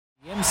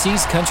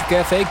MC's Country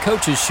Cafe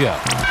Coaches Show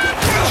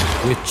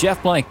with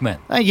Jeff Blankman.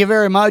 Thank you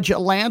very much,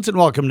 Lance, and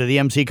welcome to the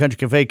MC Country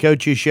Cafe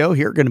Coaches Show.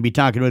 Here, going to be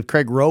talking with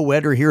Craig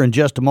Rowetter here in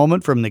just a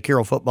moment from the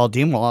Carroll football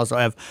team. We'll also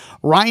have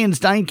Ryan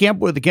Steinkamp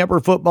with the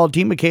Kemper football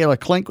team, Michaela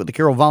Klink with the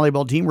Carroll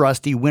volleyball team,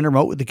 Rusty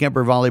Wintermote with the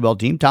Kemper volleyball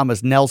team,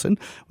 Thomas Nelson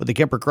with the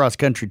Kemper cross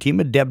country team,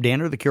 and Deb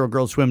Danner, the Carroll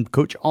girls swim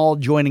coach, all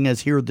joining us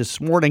here this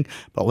morning.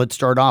 But let's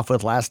start off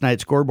with last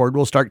night's scoreboard.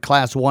 We'll start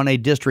Class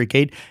 1A District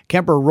 8.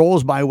 Kemper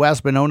rolls by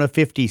West Monona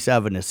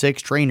 57-6.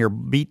 Trainer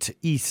beats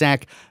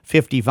ESAC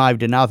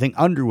 55-0.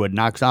 Underwood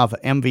knocks off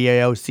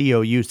MVAO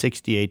COU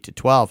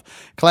 68-12.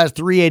 Class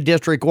 3A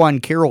District 1,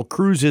 Carroll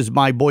cruises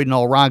by Boyden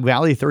Hull Rock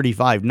Valley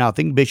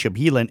 35-0. Bishop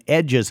Heelan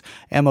edges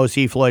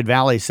MOC Floyd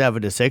Valley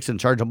 7-6, and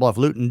Sergeant Bluff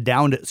Luton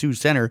downed at Sioux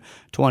Center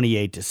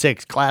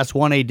 28-6. Class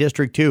 1A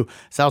District 2,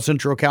 South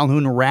Central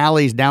Calhoun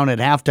rallies down at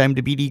halftime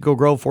to beat Eagle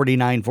Grove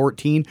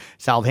 49-14.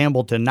 South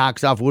Hamilton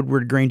knocks off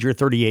Woodward Granger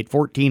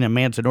 38-14, and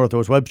Manson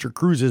Northwest Webster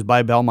cruises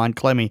by Belmont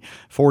Clemmy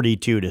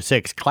 42-6.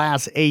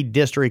 Class A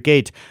District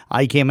 8,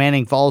 IK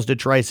Manning falls to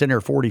Tri-Center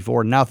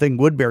 44-0.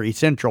 Woodbury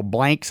Central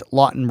blanks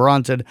Lawton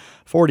Bronson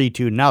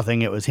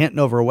 42-0. It was Hinton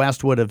over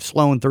Westwood of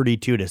Sloan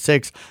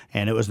 32-6,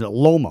 and it was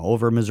Loma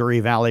over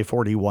Missouri Valley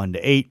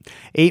 41-8.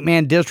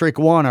 8-man District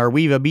 1,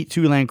 Arweva beat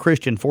Siouxland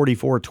Christian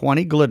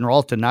 44-20. Glidden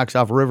Ralston knocks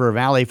off River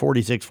Valley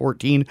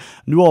 46-14.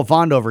 Newell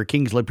Fond over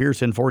Kingsley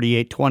Pearson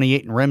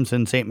 48-28, and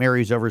Remsen St.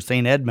 Mary's over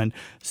St. Edmund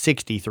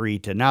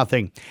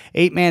 63-0.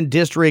 8-man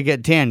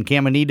District 10,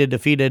 Caminita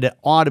defeated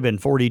Audubon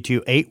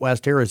 42-8.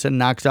 West Harrison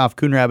knocks off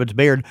Coon Rapids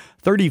Bayard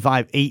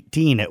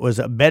 35-18. It was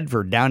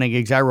Bedford downing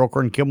Exira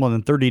Elkhorn Kimball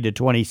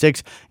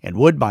 30-26, and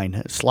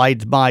Woodbine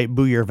slides by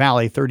Booyer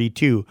Valley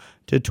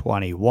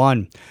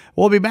 32-21.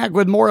 We'll be back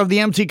with more of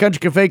the MC Country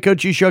Cafe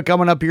Coaches Show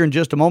coming up here in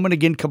just a moment.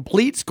 Again,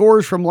 complete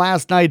scores from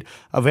last night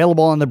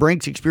available on the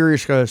Brinks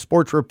Experience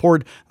Sports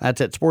Report. That's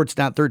at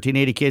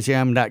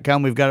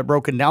sports.1380kcim.com. We've got it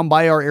broken down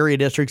by our area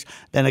districts,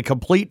 then a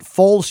complete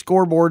full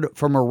scoreboard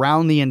from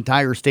around the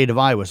entire state of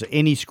Iowa. So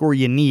any score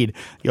you need,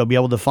 you'll be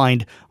able to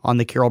find on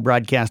the Carroll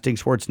Broadcasting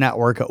Sports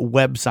Network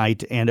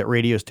website and at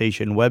radio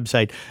station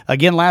website.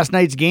 Again, last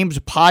night's games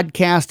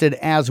podcasted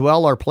as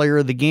well. Our player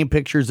of the game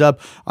pictures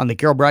up on the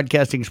Carroll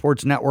Broadcasting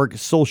Sports Network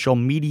social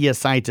media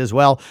sites as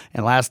well.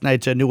 And last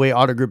night's New Way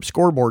Auto Group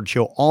scoreboard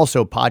show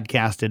also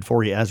podcasted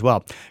for you as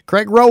well.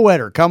 Craig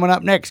Rowetter coming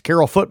up next.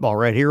 Carroll football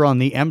right here on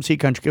the MC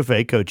Country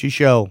Cafe Coaches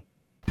Show.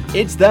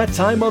 It's that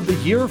time of the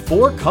year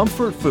for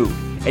comfort food,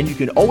 and you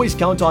can always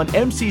count on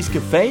MC's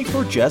Cafe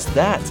for just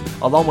that,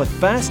 along with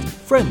fast,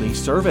 friendly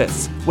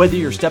service. Whether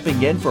you're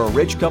stepping in for a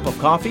rich cup of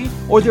coffee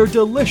or their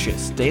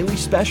delicious daily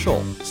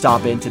special,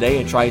 stop in today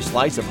and try a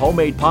slice of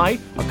homemade pie,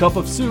 a cup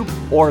of soup,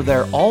 or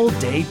their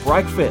all-day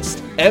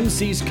breakfast.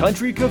 MC's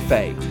Country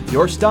Cafe,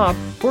 your stop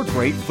for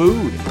great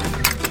food.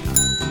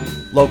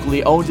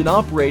 Locally owned and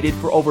operated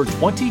for over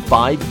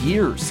 25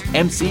 years,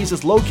 MC's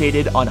is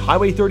located on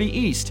Highway 30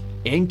 East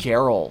in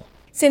Carroll.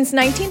 Since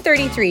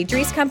 1933,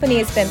 Dries Company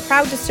has been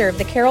proud to serve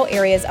the Carroll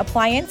area's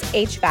appliance,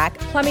 HVAC,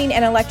 plumbing,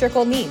 and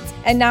electrical needs.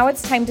 And now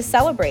it's time to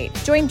celebrate.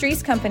 Join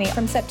Dries Company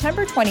from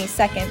September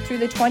 22nd through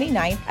the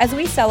 29th as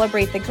we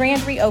celebrate the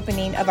grand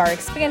reopening of our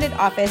expanded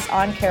office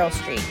on Carroll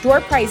Street.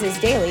 Door prizes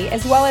daily,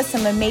 as well as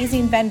some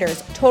amazing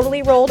vendors,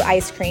 Totally Rolled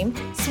Ice Cream,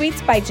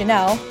 Sweets by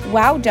Janelle,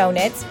 Wow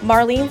Donuts,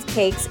 Marlene's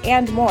Cakes,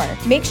 and more.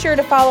 Make sure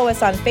to follow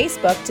us on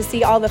Facebook to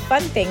see all the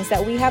fun things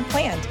that we have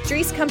planned.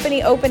 Dries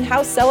Company Open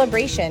House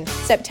Celebration,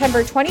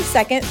 September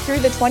 22nd through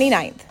the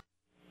 29th.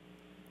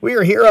 We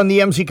are here on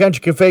the MC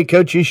Country Cafe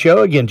Coaches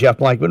Show. Again, Jeff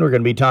Blankman. We're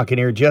going to be talking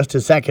here in just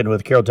a second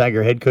with Carroll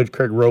Tiger head coach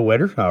Craig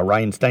Rowetter.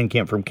 Ryan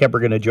Steinkamp from Kemper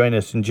going to join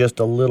us in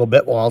just a little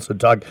bit. We'll also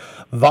talk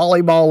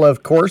volleyball,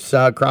 of course,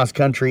 cross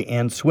country,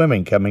 and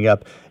swimming coming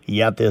up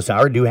yet this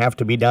hour. Do have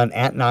to be done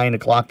at 9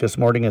 o'clock this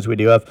morning, as we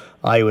do have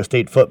Iowa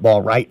State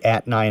football right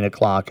at 9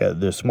 o'clock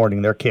this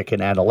morning. They're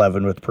kicking at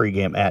 11 with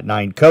pregame at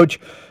 9. Coach,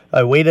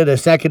 I waited a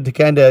second to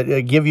kind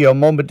of give you a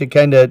moment to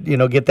kind of,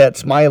 get that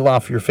smile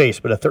off your face,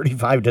 but a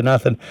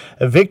 35-0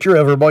 victory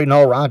over Boyden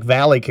Hull Rock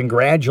Valley.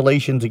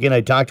 Congratulations again.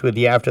 I talked with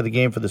you after the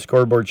game for the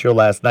scoreboard show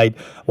last night.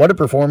 What a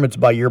performance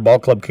by your ball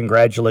club.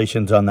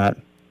 Congratulations on that.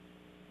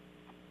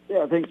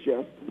 Yeah, thanks,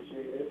 Jeff.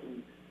 Appreciate it.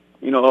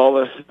 And,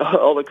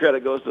 all the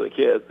credit goes to the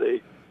kids.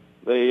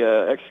 They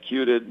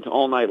executed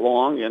all night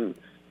long, and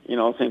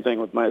same thing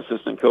with my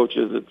assistant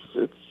coaches.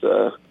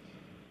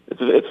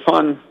 It's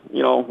fun,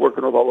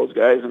 working with all those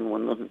guys, and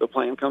when the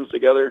plan comes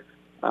together,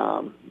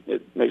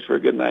 it makes for a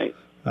good night.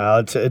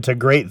 It's a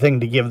great thing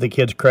to give the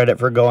kids credit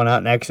for going out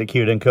and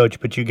executing, Coach,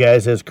 but you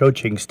guys as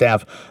coaching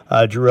staff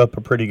drew up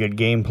a pretty good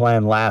game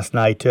plan last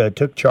night,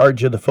 took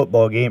charge of the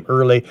football game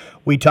early.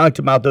 We talked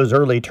about those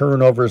early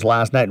turnovers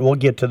last night, and we'll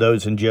get to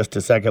those in just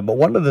a second, but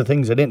one of the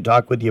things I didn't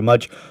talk with you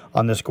much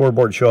on the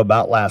scoreboard show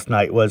about last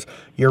night was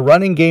your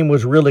running game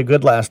was really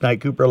good last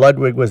night. Cooper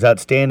Ludwig was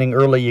outstanding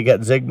early. You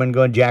got Zygmunt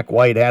going. Jack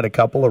White had a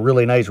couple of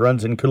really nice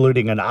runs,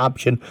 including an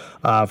option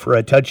for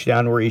a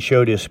touchdown where he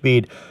showed his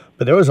speed.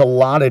 But there was a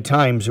lot of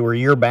times where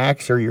your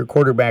backs or your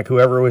quarterback,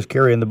 whoever was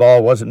carrying the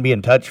ball, wasn't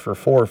being touched for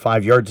 4 or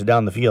 5 yards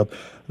down the field.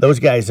 those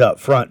guys up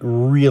front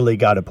really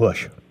got to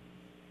push.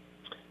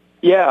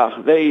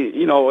 Yeah,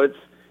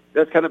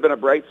 that's kind of been a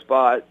bright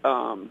spot.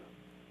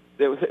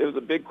 It was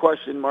a big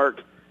question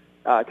mark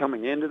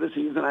coming into the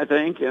season, I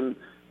think, and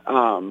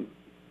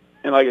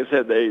like I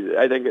said,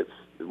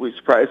 we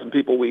surprised some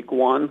people week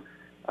one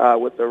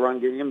with the run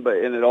game,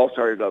 and it all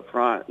started up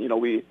front.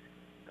 We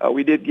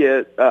did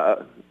get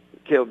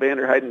Caleb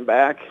Vanderheiden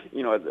back,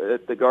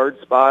 at the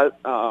guard spot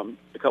a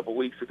couple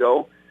weeks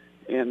ago,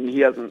 and he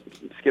hasn't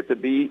skipped a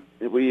beat.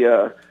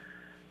 But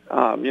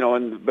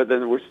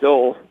then we're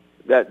still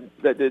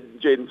that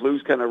did Jaden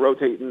Flu's kind of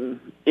rotating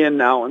in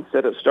now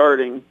instead of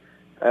starting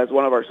as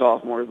one of our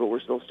sophomores, but we're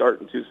still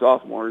starting 2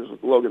 sophomores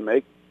with Logan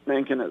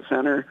Mankin at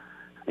center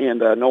and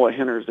Noah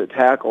Henners at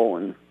tackle,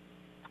 and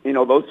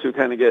those two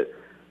kind of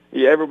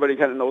everybody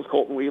kind of knows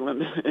Colton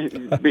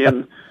Wheeland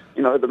being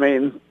the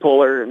main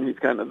puller, and he's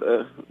kind of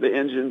the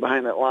engine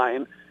behind that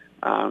line.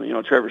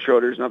 Trevor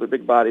Schroeder's another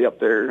big body up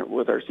there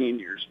with our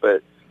seniors,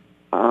 but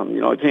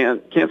I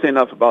can't say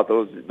enough about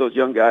those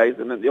young guys,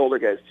 and then the older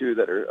guys too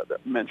that are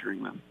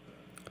mentoring them.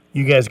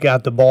 You guys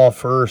got the ball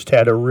first,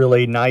 had a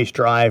really nice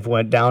drive,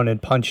 went down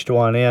and punched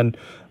one in.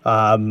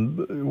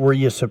 Were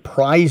you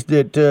surprised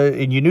that,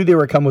 and you knew they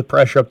were coming with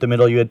pressure up the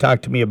middle, you had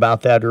talked to me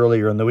about that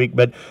earlier in the week,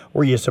 but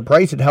were you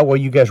surprised at how well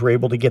you guys were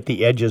able to get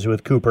the edges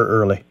with Cooper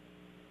early?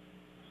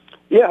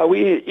 Yeah,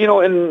 we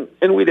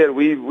did.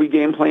 We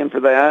game planned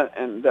for that,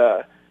 and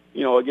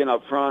again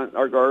up front,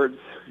 our guards,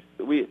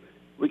 we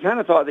kind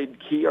of thought they'd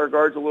key our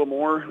guards a little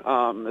more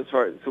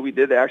so we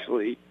did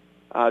actually.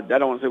 I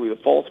don't want to say we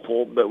false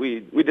pulled, but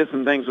we did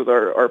some things with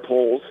our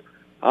pulls,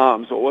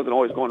 so it wasn't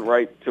always going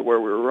right to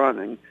where we were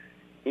running,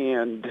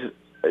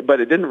 but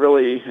it didn't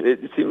really.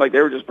 It seemed like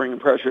they were just bringing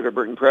pressure to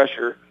bring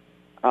pressure,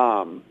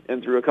 and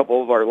through a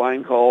couple of our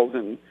line calls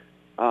and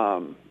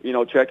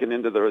checking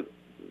into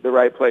the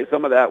right place.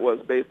 Some of that was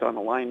based on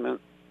alignment.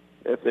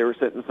 If they were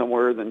sitting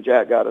somewhere, then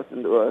Jack got us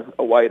into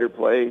a wider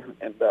play,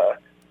 and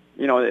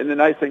and the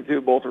nice thing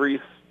too, both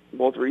Reese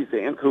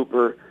and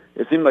Cooper,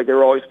 it seemed like they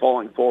were always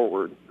falling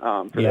forward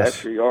for the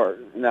extra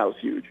yard, and that was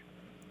huge.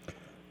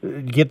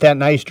 Get that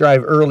nice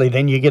drive early,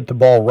 then you get the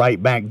ball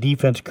right back.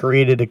 Defense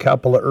created a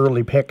couple of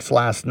early picks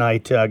last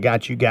night,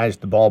 got you guys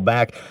the ball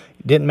back.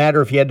 Didn't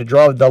matter if you had to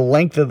draw the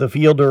length of the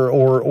field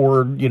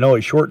or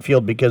a short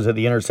field because of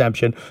the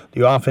interception.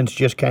 The offense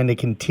just kind of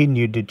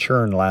continued to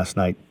churn last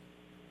night.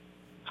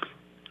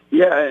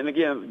 Yeah, and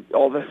again,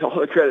 all the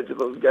credit to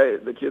those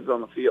guys, the kids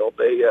on the field.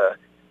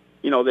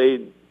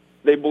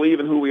 They believe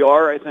in who we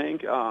are. I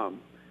think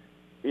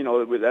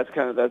that's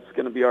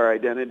going to be our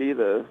identity.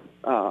 We're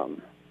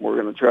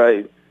going to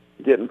try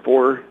getting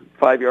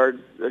 4-5 yards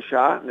a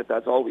shot, and if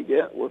that's all we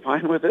get, we're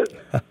fine with it.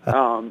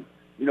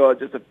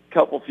 Just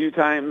a few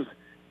times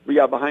we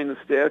got behind the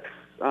sticks,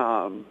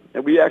 and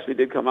we actually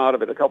did come out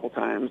of it a couple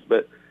times.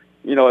 But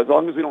as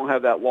long as we don't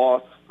have that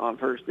loss on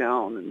first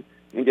down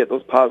and get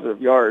those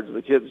positive yards,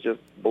 the kids just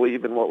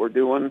believe in what we're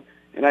doing,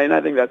 and I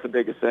think that's the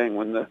biggest thing.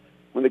 When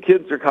the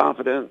kids are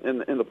confident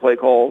in the play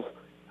calls,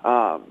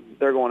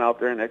 they're going out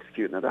there and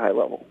executing at a high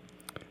level.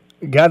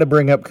 Got to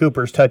bring up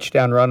Cooper's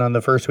touchdown run on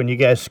the first one. You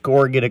guys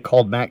score, get it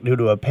called back due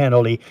to a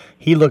penalty.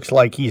 He looks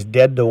like he's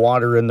dead to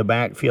water in the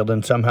backfield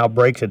and somehow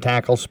breaks a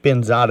tackle,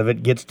 spins out of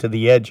it, gets to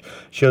the edge,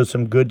 shows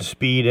some good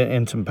speed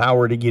and some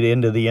power to get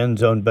into the end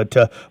zone. But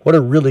what a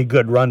really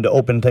good run to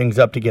open things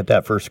up to get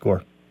that first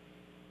score.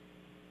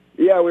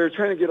 Yeah, we were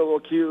trying to get a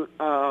little cute.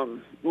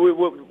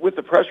 With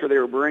the pressure they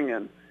were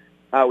bringing,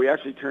 we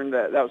actually turned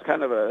that. That was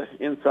kind of a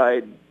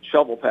inside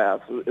shovel pass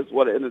is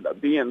what it ended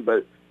up being,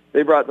 but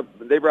they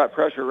brought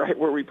pressure right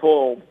where we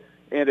pulled,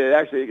 and it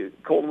actually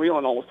Colton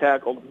Wheelan almost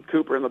tackled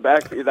Cooper in the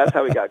back. That's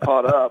how he got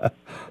caught up,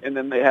 and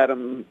then they had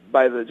him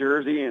by the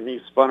jersey, and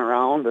he spun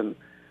around. And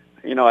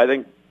I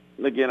think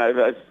again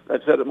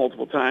I've said it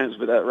multiple times,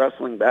 but that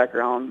wrestling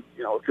background,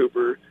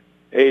 Cooper,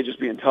 just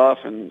being tough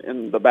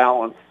and the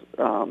balance,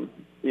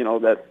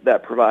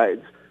 that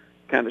provides,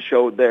 kind of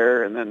showed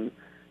there. And then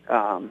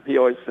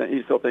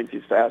he still thinks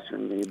he's faster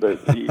than me, but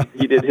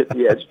he did hit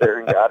the edge there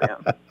and got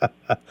him.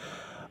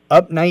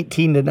 Up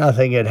 19-0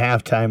 at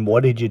halftime.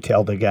 What did you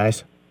tell the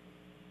guys?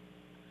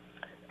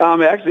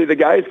 Actually, the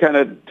guys kind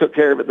of took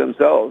care of it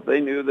themselves.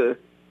 They knew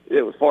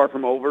it was far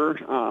from over.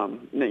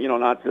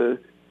 Not to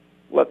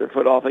let their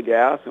foot off the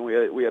gas, and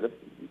we had to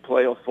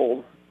play a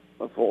full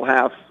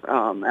half.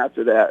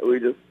 After that,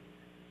 we just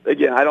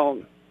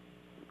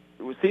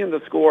seeing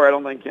the score. I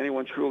don't think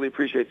anyone truly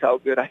appreciates how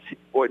good I think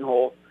Boynton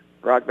Hole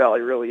Rock Valley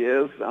really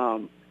is.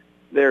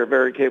 They're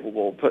very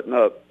capable of putting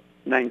up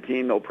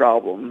 19, no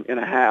problem, in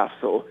a half.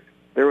 So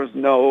there was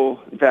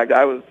in fact,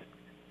 I was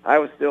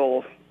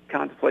still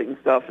contemplating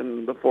stuff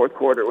in the fourth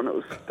quarter when it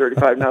was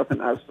 35-0.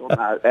 I was still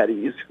not at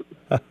ease.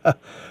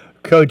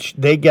 Coach,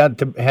 they had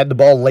the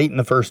ball late in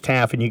the first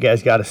half, and you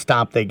guys got to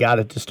stop. They got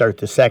it to start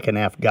the second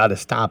half, got to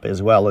stop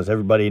as well. As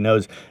everybody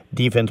knows,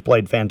 defense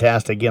played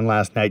fantastic again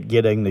last night,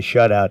 getting the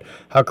shutout.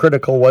 How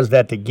critical was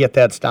that to get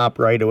that stop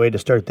right away to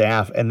start the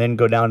half and then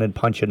go down and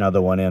punch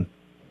another one in?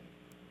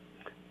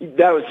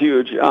 That was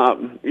huge.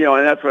 And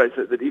that's what I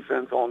said. The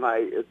defense all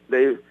night,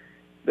 they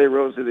they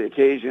rose to the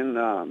occasion.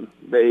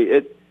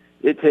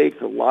 It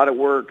takes a lot of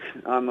work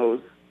on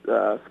those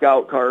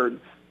scout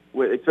cards,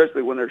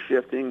 especially when they're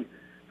shifting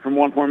from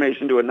one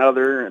formation to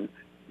another, and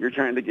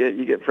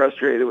you get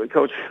frustrated when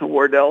Coach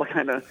Wardell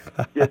kind of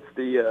gets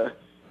the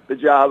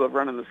job of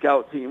running the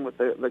scout team with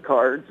the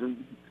cards,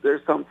 and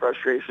there's some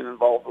frustration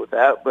involved with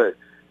that. But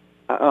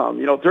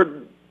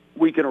third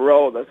week in a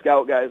row, the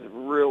scout guys have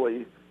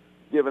really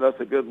given us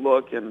a good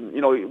look, and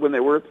when they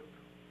were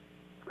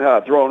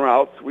throwing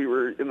routes, we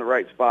were in the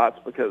right spots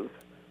because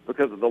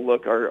of the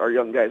look our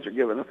young guys are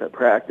giving us at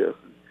practice.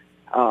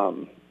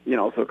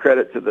 So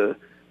credit to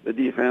the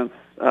defense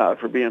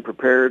for being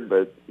prepared,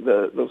 but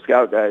those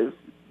scout guys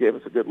gave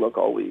us a good look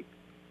all week.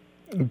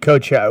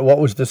 Coach, what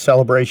was the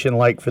celebration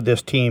like for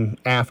this team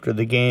after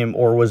the game,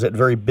 or was it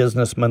very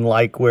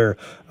businessman-like where,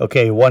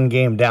 okay, one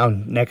game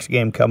down, next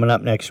game coming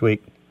up next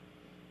week?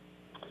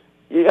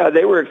 Yeah,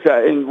 they were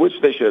excited, which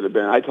they should have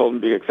been. I told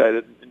them to be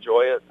excited,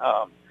 enjoy it.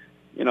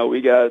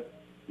 We got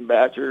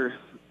Batcher.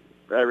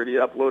 I already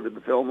uploaded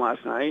the film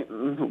last night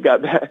and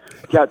got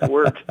to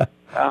work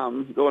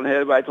going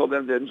ahead. But I told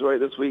them to enjoy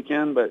this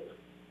weekend. But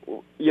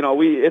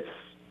it's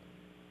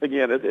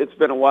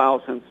been a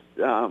while since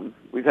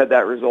we've had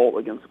that result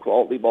against a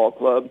quality ball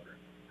club.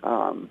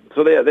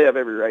 So they have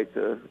every right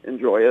to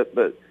enjoy it.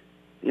 But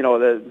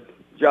the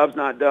job's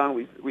not done.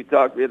 We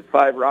had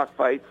 5 rock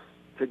fights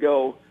to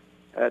go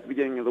at the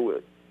beginning of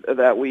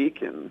that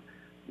week, and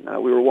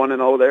we were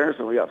 1-0 there.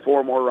 So we got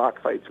 4 more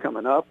rock fights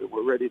coming up, and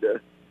we're ready to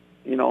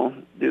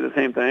do the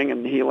same thing.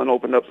 And Heelan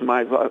opened up some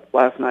eyes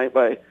last night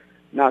by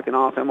knocking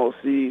off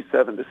MOC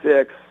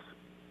 7-6.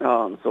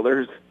 So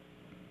there's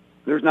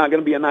not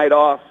going to be a night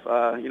off.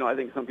 I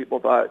think some people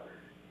thought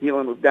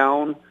Heelan was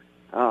down.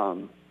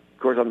 Of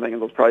course, I'm thinking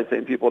those probably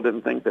same people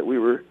didn't think that we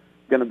were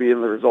going to be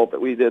in the result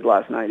that we did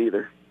last night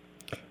either.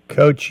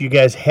 Coach, you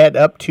guys head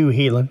up to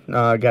Heelan.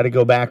 Got to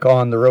go back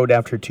on the road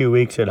after 2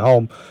 weeks at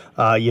home.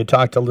 You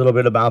talked a little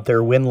bit about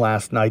their win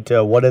last night.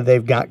 What have they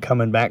got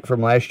coming back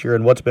from last year,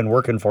 and what's been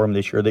working for them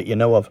this year that you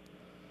know of?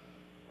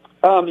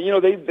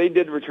 They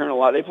did return a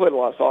lot. They played a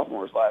lot of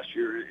sophomores last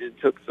year. It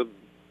took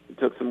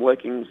some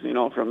lickings,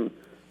 from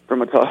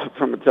a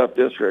tough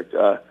district.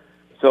 It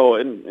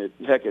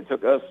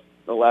took us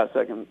the last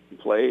second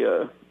play,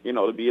 to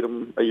beat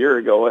them a year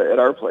ago at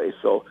our place.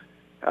 So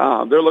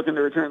they're looking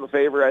to return the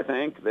favor. I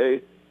think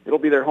it'll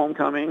be their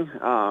homecoming,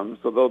 so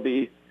they'll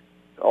be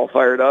all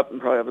fired up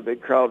and probably have a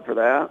big crowd for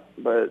that.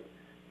 But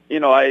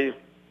I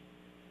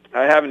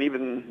haven't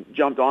even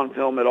jumped on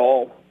film at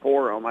all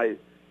for them.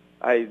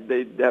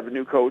 They have a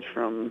new coach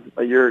from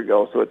a year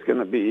ago, so it's going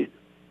to be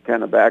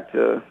kind of back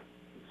to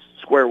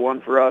square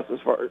one for us as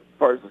far as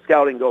the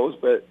scouting goes.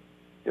 But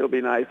it'll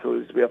be nice.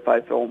 So we have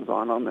 5 films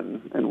on them,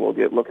 and we'll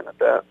get looking at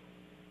that.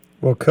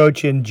 Well,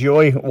 Coach,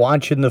 enjoy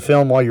watching the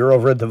film while you're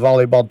over at the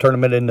volleyball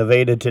tournament in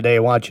Nevada today,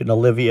 watching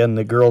Olivia and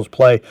the girls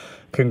play.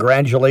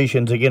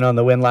 Congratulations again on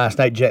the win last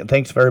night.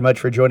 Thanks very much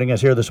for joining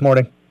us here this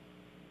morning.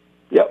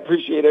 Yeah,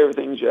 appreciate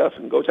everything, Jeff,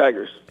 and go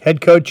Tigers.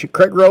 Head coach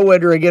Craig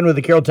Rowetter again with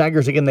the Carroll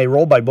Tigers. Again, they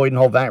rolled by Boyden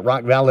Hull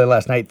Rock Valley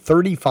last night,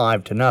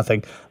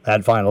 35-0.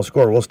 That final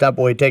score. We'll step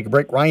away, take a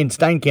break. Ryan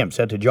Steinkamp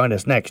set to join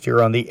us next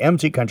here on the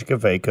MC Country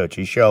Cafe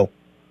Coaches Show.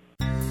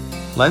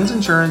 Lens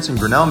Insurance and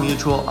Grinnell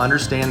Mutual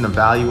understand the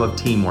value of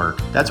teamwork.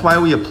 That's why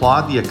we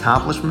applaud the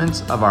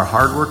accomplishments of our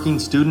hardworking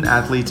student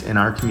athletes in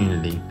our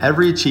community.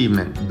 Every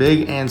achievement,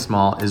 big and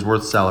small, is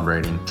worth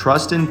celebrating.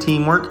 Trust in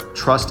teamwork,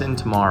 trust in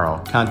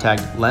tomorrow.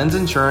 Contact Lens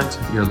Insurance,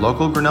 your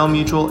local Grinnell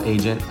Mutual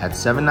agent at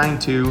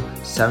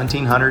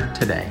 792-1700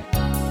 today.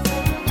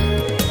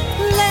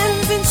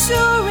 Lens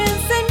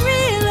Insurance and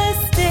Real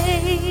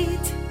Estate,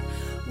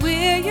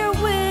 where you're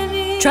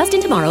winning. Trust in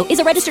Tomorrow is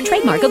a registered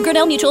trademark of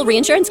Grinnell Mutual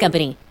Reinsurance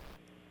Company.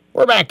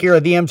 We're back here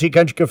at the MC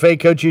Country Cafe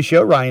Coaches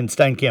Show. Ryan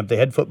Steinkamp, the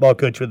head football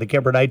coach with the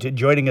Kemper Knights,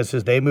 joining us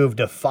as they moved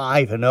to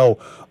 5-0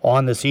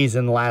 on the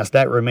season last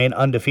night. Remain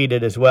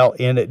undefeated as well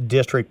in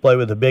district play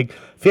with a big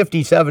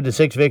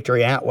 57-6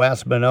 victory at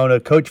West Monona.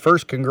 Coach,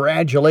 first,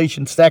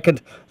 congratulations.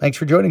 Second, thanks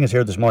for joining us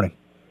here this morning.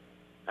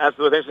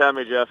 Absolutely. Thanks for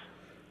having me, Jeff.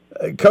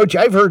 Coach,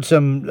 I've heard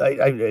some,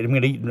 I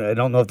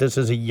don't know if this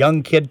is a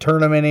young kid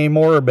tournament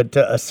anymore,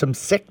 but some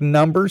sick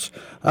numbers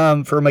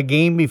from a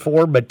game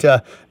before. But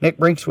Nick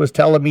Brinks was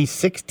telling me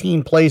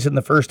 16 plays in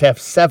the first half,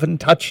 7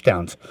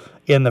 touchdowns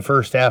in the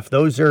first half.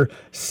 Those are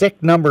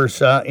sick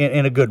numbers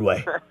in a good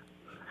way.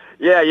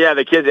 Yeah,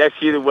 the kids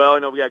executed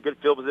well. We got good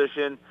field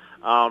position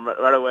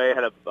right away,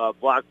 had a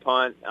block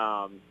punt,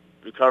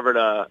 recovered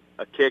a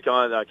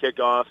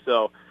kickoff.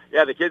 So,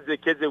 yeah, the kids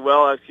did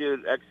well,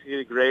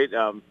 executed great.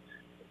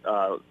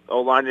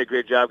 O-line did a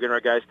great job getting our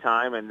guys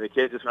time, and the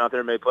kids just went out there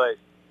and made plays.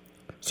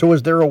 So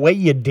was there a way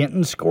you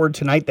didn't score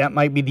tonight? That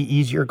might be the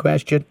easier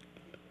question.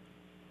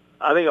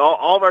 I think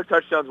all of our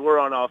touchdowns were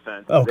on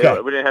offense. Okay.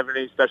 We didn't have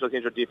any special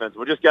teams or defense.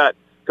 We just got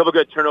a couple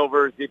good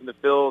turnovers deep in the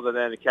field, and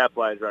then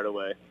capitalized right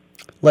away.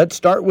 Let's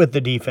start with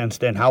the defense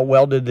then. How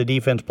well did the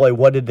defense play?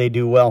 What did they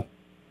do well?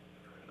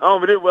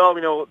 We did well.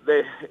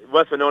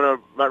 West Monona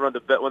might run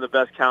one of the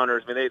best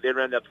counters. They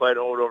ran that play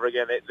over and over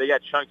again. They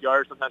got chunk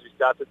yards. Sometimes we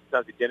stopped it,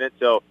 sometimes we didn't.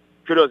 So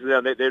kudos to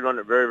them. They run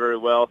it very, very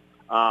well.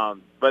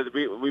 But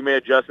we made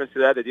adjustments to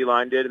that. The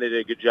D-line did, and they did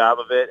a good job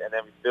of it. And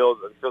then we filled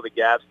the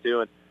gaps,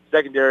 too. And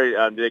secondary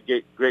did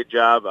a great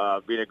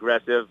job being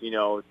aggressive,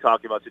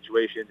 talking about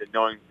situations and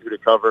knowing who to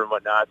cover and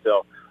whatnot.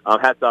 So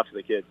hats off to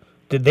the kids.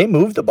 Did they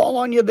move the ball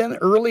on you then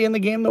early in the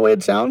game the way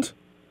it sounds?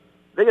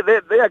 They had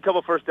a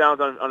couple first downs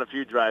on a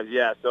few drives,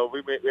 yeah. So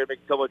we had to make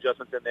a couple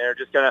adjustments in there,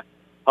 just kind of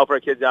help our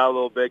kids out a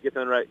little bit, get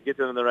them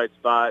in the right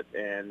spot,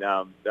 and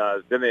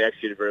then they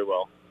executed very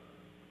well.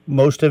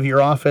 Most of your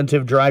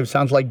offensive drives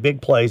sounds like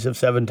big plays of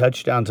 7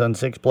 touchdowns on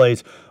 6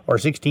 plays, or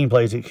 16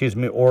 plays,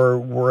 or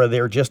were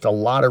there just a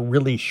lot of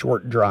really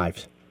short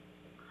drives?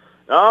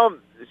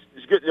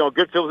 It's good.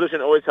 Good field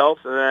position always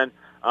helps, and then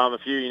a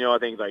few, I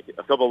think like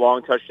a couple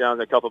long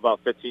touchdowns, a couple about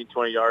 15,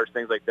 20 yards,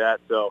 things like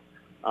that. So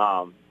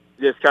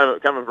just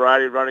kind of a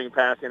variety of running and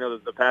passing. I know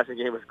the passing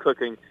game was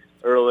clicking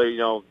early.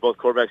 Both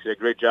quarterbacks did a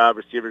great job.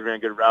 Receivers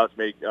ran good routes,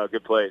 made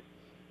good plays.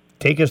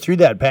 Take us through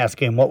that pass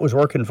game. What was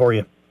working for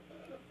you?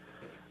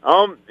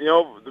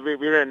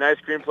 We ran a nice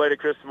screen play to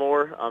Chris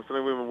Moore.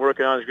 Something we've been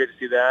working on. It's great to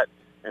see that.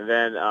 And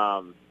then,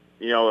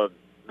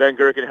 Ben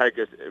Gherkin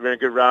ran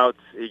good routes.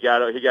 He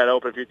got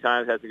open a few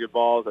times, had some good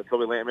balls.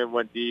 Kobe Lampman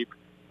went deep.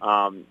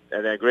 And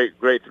then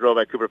great throw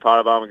by Cooper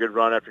Pottebaum, a good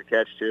run after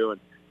catch too.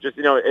 And just,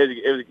 it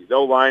was the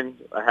O-line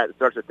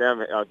starts with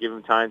them, give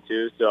them time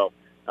too. So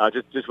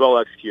just well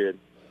executed.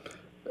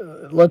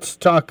 Let's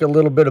talk a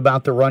little bit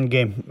about the run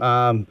game.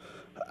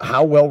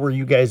 How well were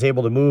you guys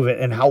able to move it,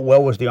 and how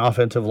well was the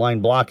offensive line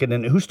blocking,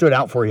 and who stood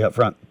out for you up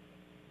front?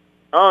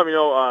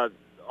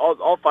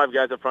 All 5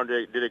 guys up front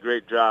did a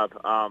great job.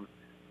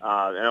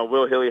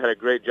 Will Hilly had a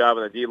great job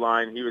on the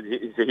D-line.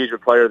 He's your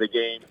player of the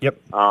game. Yep.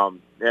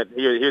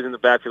 He was in the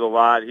backfield a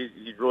lot.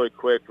 He's really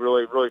quick,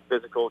 really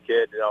physical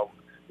kid.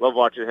 Love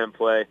watching him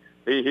play.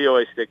 He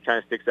always kind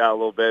of sticks out a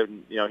little bit.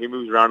 And, he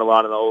moves around a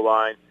lot on the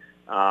O-line.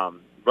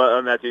 But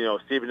on that,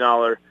 Stephen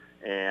Noller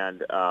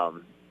and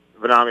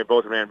Vanami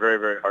both ran very,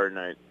 very hard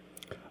tonight.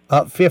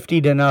 Up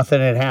 50-0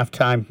 at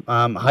halftime.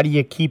 How do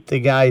you keep the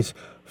guys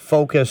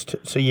focused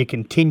so you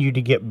continue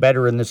to get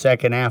better in the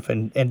second half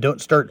and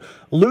don't start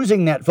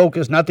losing that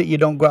focus? Not that you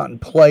don't go out and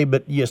play,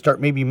 but you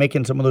start maybe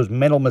making some of those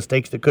mental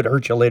mistakes that could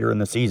hurt you later in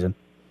the season.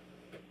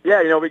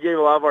 Yeah, we gave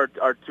a lot of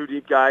our 2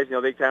 deep guys. They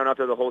went out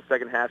there the whole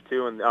second half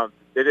too, and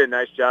they did a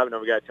nice job.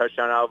 We got a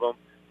touchdown out of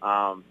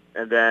them.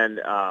 And then,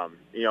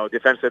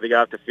 defensively they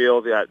got off the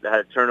field. They had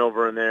a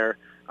turnover in there.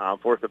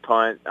 Forced a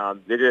punt.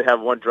 They did have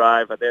one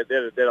drive, but they had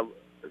a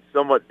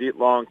somewhat deep,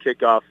 long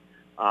kickoff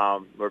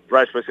where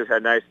Bryce Wiskus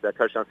had a nice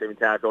touchdown saving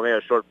tackle. And they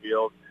had a short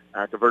field,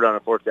 converted on a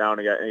 4th down,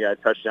 and got a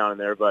touchdown in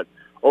there. But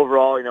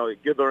overall,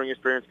 good learning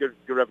experience, good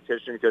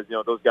repetition because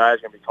those guys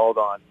are going to be called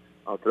on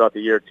throughout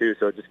the year too.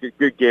 So just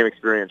good game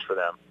experience for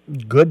them.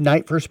 Good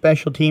night for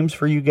special teams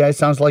for you guys.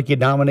 Sounds like you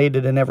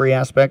dominated in every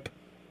aspect.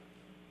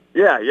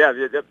 Yeah.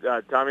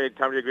 Tommy did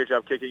a great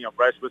job kicking.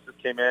 Bryce Wiskus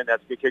came in.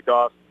 That's a good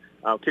kickoff.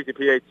 Kicked the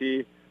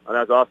PAT.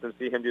 That was awesome to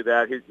see him do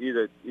that. He's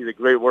a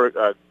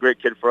great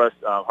kid for us,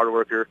 hard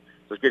worker.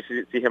 So it's good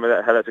to see him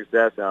have that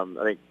success. I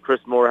think Chris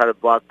Moore had a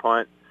block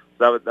punt,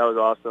 so that was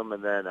awesome.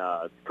 And then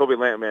Kobe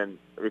Lampman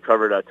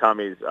recovered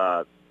Tommy's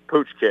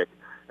pooch kick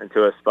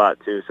into a spot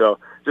too. So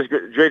just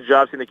great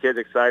job seeing the kids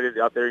excited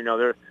out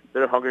there.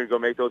 They're hungry to go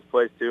make those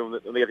plays too.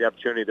 When they get the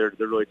opportunity, they're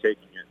really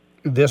taking it.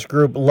 This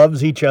group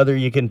loves each other.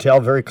 You can tell,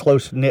 very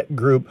close-knit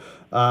group.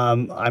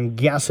 I'm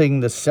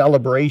guessing the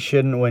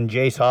celebration when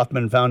Jace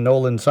Hoffman found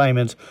Nolan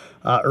Simons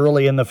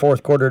early in the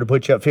 4th quarter to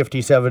put you up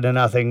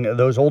 57-0.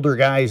 Those older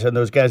guys and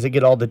those guys that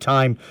get all the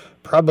time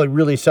probably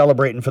really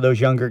celebrating for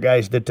those younger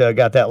guys that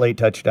got that late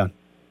touchdown.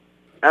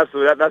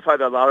 Absolutely. That's why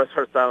the loudest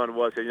our silent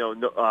was.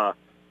 Jace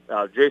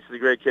is a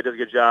great kid, does a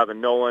good job,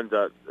 and Nolan's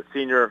a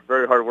senior,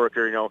 very hard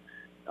worker.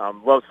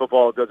 Loves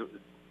football, does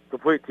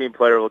complete team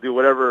player. Will do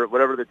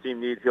whatever the team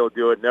needs. He'll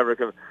do it. Never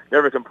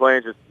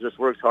complains. Just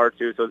works hard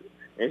too. So,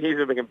 and he's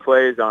been making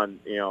plays on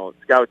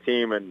scout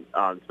team and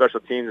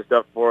special teams and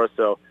stuff for us.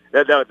 So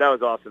that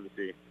was awesome to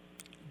see.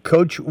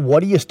 Coach,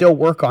 what do you still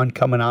work on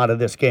coming out of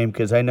this game?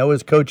 Because I know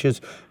as coaches,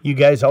 you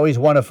guys always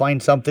want to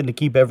find something to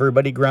keep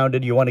everybody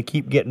grounded. You want to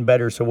keep getting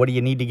better. So what do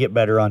you need to get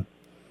better on?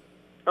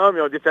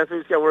 Defensively,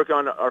 we just got to work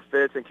on our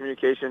fits and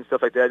communication,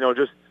 stuff like that.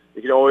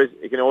 It can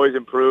always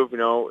improve.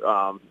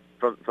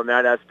 From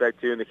that aspect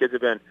too, and the kids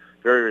have been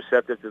very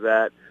receptive to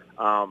that.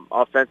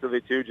 Offensively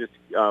too, just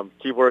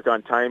keep work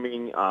on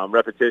timing,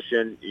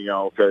 repetition.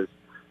 Because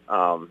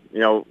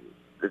it's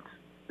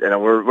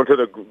we're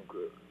to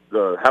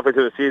the halfway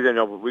through the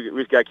season. We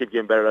just got to keep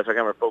getting better. That's kind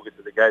of our focus.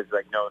 Is the guys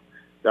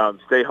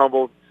stay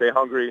humble, stay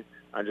hungry,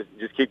 and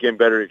just keep getting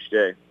better each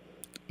day.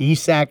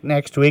 ESAC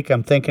next week.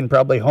 I'm thinking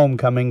probably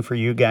homecoming for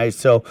you guys.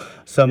 So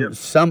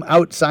some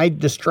outside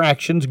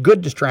distractions,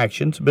 good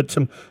distractions, but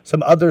some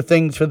other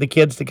things for the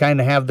kids to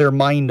kind of have their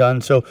mind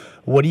on. So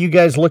what are you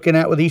guys looking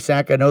at with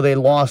ESAC? I know they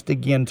lost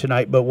again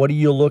tonight, but what are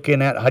you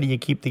looking at? How do you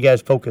keep the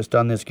guys focused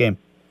on this game?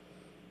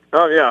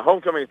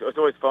 Homecoming, it's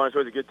always fun. It's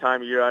always a good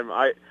time of year.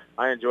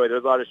 I enjoy it.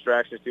 There's a lot of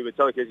distractions too, but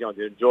tell the kids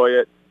to enjoy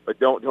it. but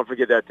don't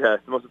forget that the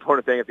most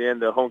important thing at the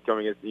end of the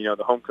homecoming is the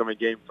homecoming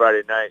game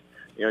Friday night.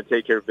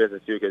 Take care of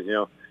business too, because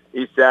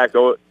East Sac,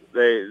 they're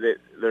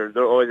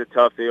always a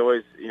tough. They're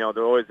always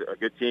a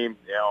good team.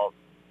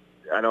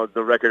 I know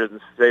the record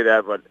doesn't say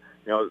that, but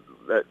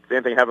that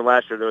same thing happened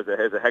last year. There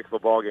was a heck of a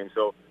ball game,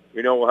 so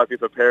we'll have to be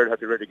prepared, have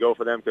to be ready to go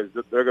for them, because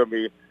they're going to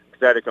be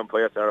excited to come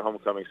play us at our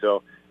homecoming.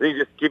 So I think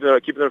just keep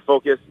their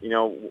focus.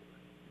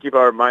 Keep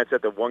our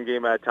mindset that one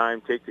game at a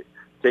time.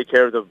 Take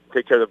care of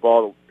the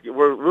ball.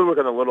 We're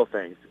working on the little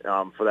things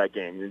for that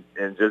game,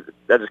 and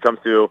that just comes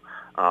through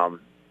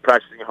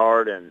practicing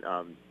hard and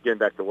getting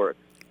back to work.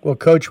 Well,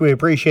 Coach, we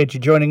appreciate you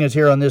joining us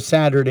here on this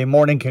Saturday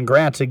morning.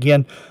 Congrats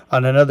again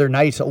on another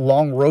nice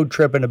long road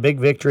trip and a big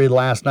victory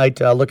last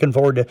night. Looking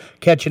forward to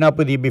catching up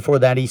with you before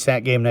that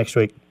ESAC game next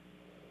week.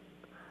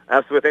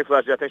 Absolutely. Thanks a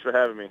lot, Jeff. Thanks for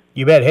having me.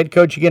 You bet. Head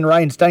coach again,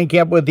 Ryan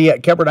Steinkamp with the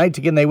Kemper Knights.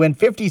 Again, they win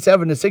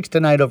 57-6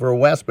 tonight over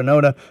West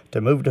Monona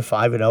to move to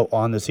 5-0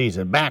 on the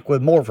season. Back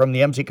with more from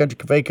the MC Country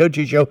Cafe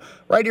Coaches Show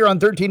right here on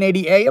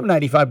 1380 AM,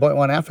 95.1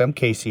 FM,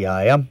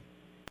 KCIM.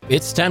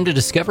 It's time to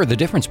discover the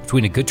difference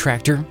between a good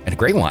tractor and a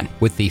great one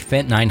with the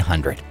Fendt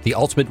 900, the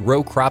ultimate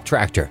row crop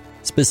tractor,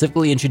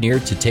 specifically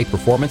engineered to take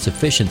performance,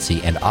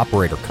 efficiency, and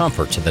operator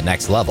comfort to the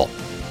next level,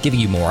 giving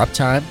you more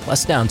uptime,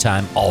 less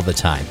downtime all the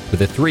time,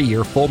 with a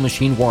 3-year full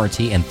machine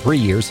warranty and 3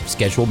 years of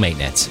scheduled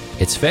maintenance.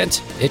 It's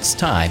Fendt, it's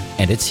time,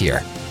 and it's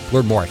here.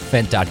 Learn more at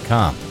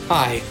Fendt.com.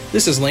 Hi,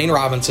 this is Lane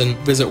Robinson.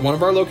 Visit one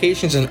of our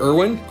locations in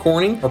Irwin,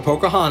 Corning, or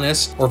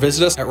Pocahontas, or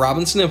visit us at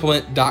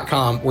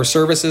RobinsonImplement.com, where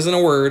service isn't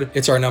a word,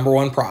 it's our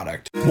 #1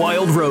 product.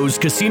 Wild Rose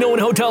Casino and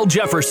Hotel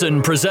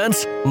Jefferson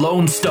presents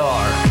Lone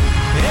Star.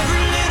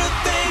 Every little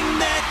thing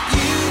that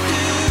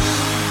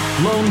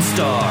you do, Lone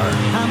Star.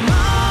 I'm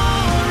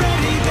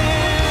already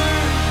there.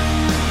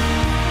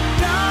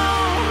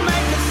 Don't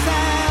make a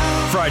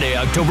sound. Friday,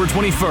 October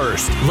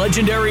 21st.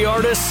 Legendary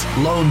artist,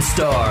 Lone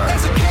Star.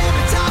 There's a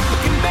cabin top who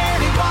can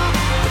barely walk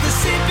with a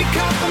sippy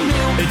cup of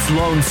milk. It's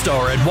Lone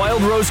Star at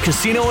Wild Rose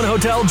Casino and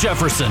Hotel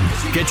Jefferson.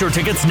 Get your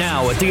tickets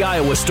now at the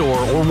Iowa Store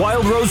or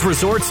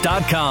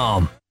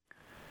wildroseresorts.com.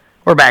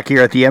 We're back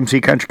here at the MC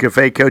Country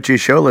Cafe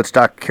Coaches Show. Let's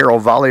talk Carroll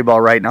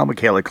volleyball right now.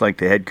 Michaela Klink,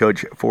 the head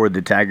coach for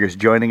the Tigers,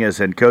 joining us.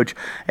 And, Coach,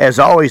 as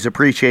always,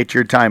 appreciate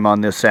your time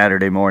on this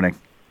Saturday morning.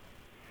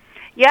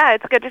 Yeah,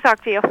 it's good to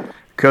talk to you.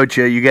 Coach,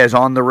 you guys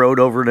on the road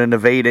over to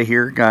Nevada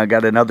here.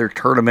 Got another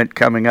tournament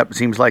coming up.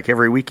 Seems like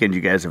every weekend you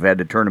guys have had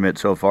a tournament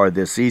so far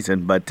this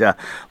season. But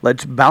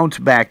let's bounce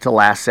back to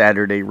last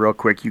Saturday real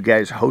quick. You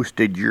guys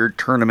hosted your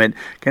tournament.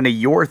 Kind of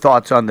your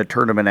thoughts on the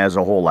tournament as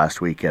a whole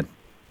last weekend.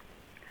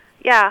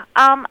 Yeah,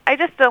 I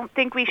just don't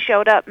think we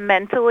showed up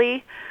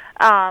mentally.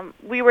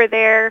 We were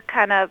there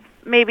kind of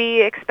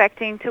maybe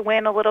expecting to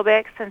win a little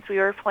bit since we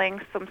were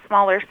playing some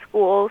smaller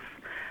schools.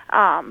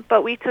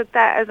 But we took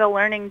that as a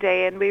learning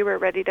day, and we were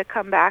ready to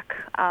come back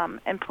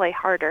and play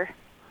harder.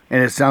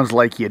 And it sounds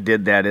like you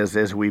did that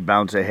as we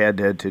bounce ahead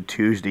to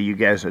Tuesday. You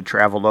guys have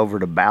traveled over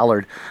to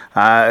Ballard,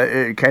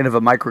 kind of a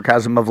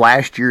microcosm of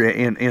last year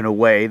in a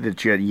way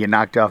that you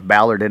knocked off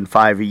Ballard in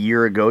 5 a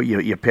year ago.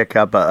 You pick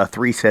up a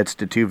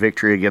 3-2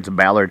 victory against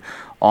Ballard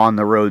on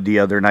the road the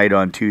other night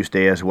on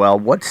Tuesday as well.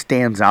 What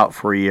stands out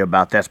for you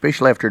about that,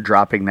 especially after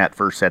dropping that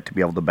first set to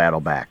be able to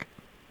battle back?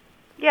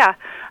 Yeah.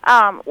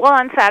 Well,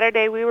 on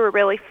Saturday we were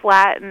really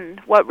flat, and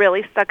what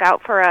really stuck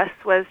out for us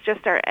was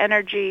just our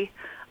energy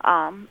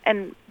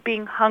and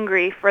being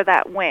hungry for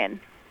that win.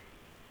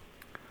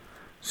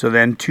 So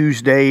then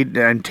Tuesday,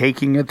 and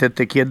taking it that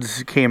the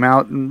kids came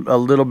out a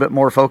little bit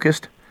more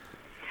focused?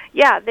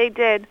 Yeah, they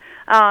did.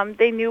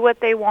 They knew what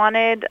they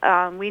wanted.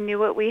 We knew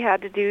what we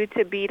had to do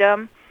to beat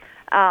them.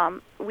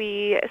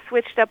 We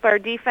switched up our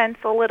defense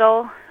a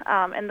little,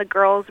 and the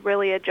girls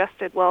really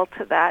adjusted well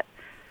to that.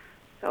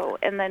 So,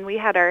 and then we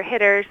had our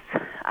hitters.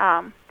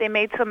 They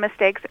made some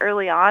mistakes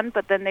early on,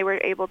 but then they were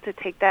able to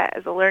take that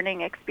as a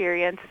learning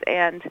experience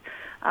and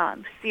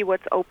see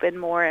what's open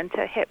more and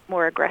to hit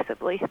more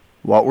aggressively.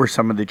 What were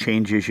some of the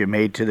changes you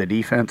made to the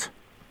defense?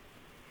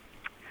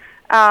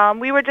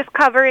 We were just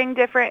covering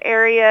different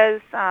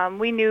areas.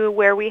 We knew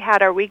where we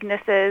had our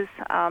weaknesses,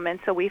 and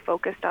so we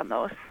focused on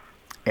those.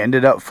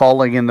 Ended up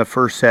falling in the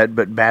first set,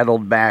 but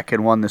battled back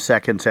and won the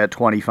second set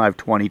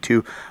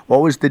 25-22. What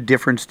was the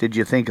difference, did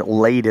you think,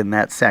 late in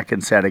that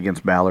second set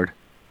against Ballard?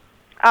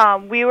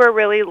 We were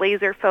really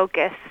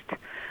laser-focused.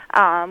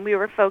 We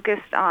were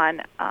focused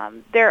on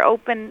their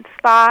open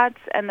spots,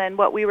 and then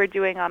what we were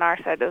doing on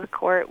our side of the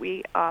court.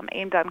 We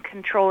aimed on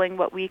controlling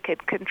what we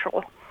could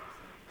control.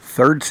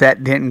 Third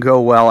set didn't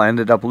go well,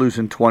 ended up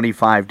losing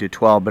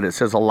 25-12, but it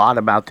says a lot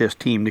about this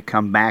team to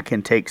come back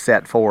and take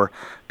set 4,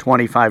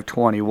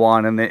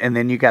 25-21, and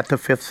then you got the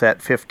fifth set,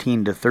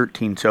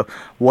 15-13. So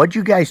what'd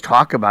you guys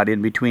talk about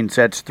in between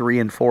sets 3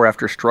 and 4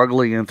 after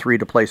struggling in 3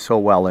 to play so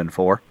well in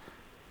 4?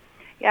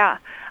 Yeah,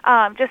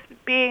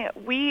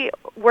 we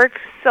worked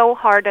so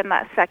hard in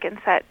that second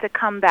set to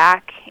come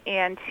back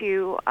and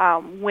to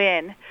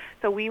win.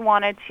 So we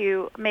wanted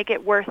to make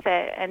it worth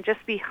it and just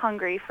be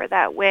hungry for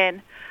that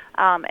win.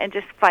 And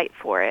just fight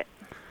for it.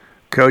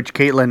 Coach,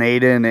 Caitlin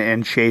Aiden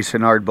and Shea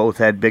Sinnard both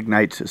had big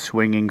nights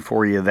swinging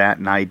for you that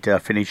night,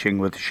 finishing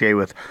with Shea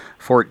with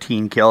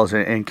 14 kills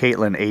and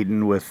Caitlin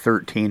Aiden with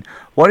 13.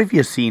 What have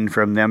you seen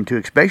from them two,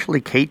 especially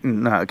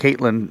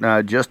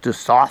Caitlin, just a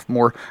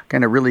sophomore,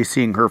 kind of really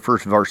seeing her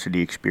first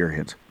varsity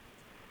experience?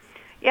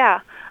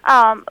 Yeah,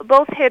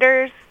 both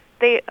hitters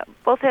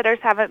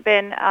haven't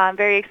been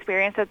very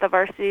experienced at the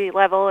varsity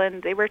level,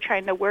 and they were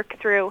trying to work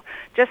through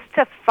just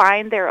to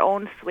find their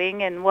own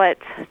swing and what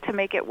to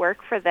make it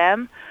work for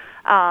them.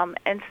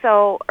 And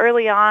so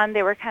early on,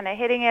 they were kind of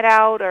hitting it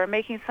out or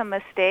making some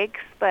mistakes,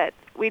 but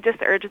we just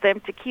urged them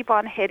to keep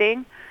on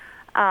hitting,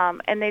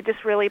 and they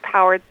just really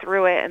powered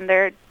through it, and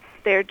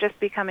they're just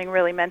becoming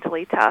really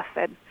mentally tough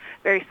and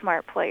very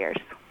smart players.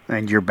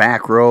 And your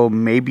back row,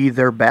 maybe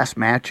their best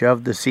match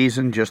of the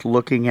season, just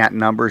looking at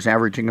numbers,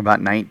 averaging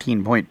about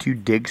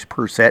 19.2 digs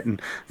per set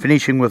and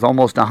finishing with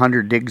almost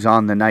 100 digs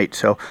on the night.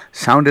 So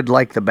sounded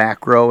like the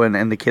back row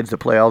and the kids that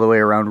play all the way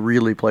around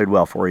really played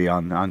well for you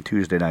on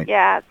Tuesday night.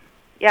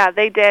 Yeah,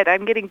 they did.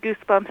 I'm getting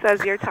goosebumps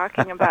as you're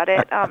talking about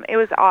it. It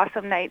was an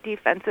awesome night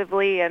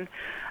defensively, and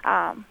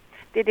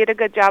they did a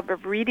good job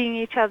of reading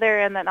each other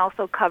and then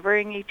also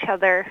covering each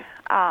other.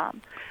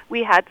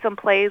 We had some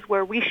plays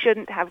where we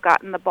shouldn't have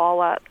gotten the ball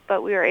up,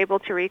 but we were able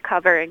to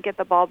recover and get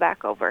the ball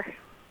back over.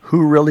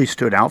 Who really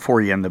stood out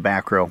for you in the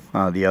back row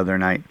the other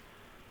night?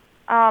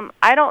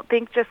 I don't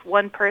think just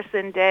one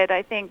person did.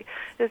 I think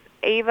just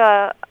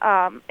Ava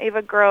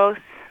Gross,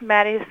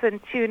 Madison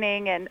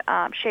Tuning, and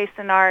Shea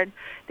Sinnard,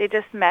 they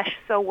just mesh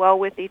so well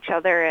with each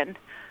other and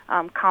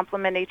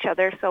complement each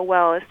other so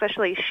well.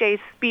 Especially Shea's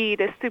speed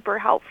is super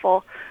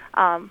helpful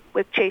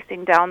with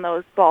chasing down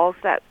those balls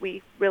that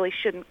we really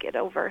shouldn't get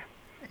over.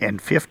 And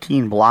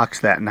 15 blocks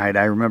that night.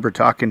 I remember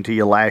talking to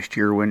you last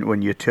year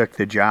when you took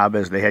the job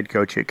as the head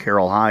coach at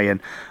Carroll High,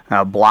 and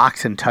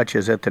blocks and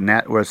touches at the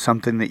net was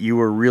something that you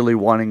were really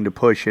wanting to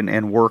push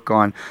and work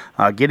on.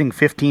 Getting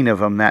 15 of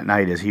them that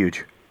night is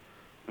huge.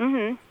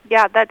 Mm-hmm.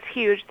 Yeah, that's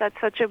huge. That's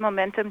such a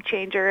momentum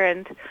changer,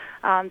 and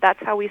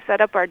that's how we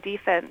set up our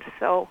defense.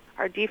 So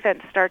our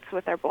defense starts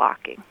with our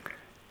blocking.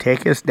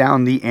 Take us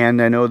down the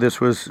end. I know this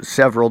was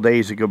several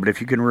days ago, but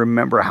if you can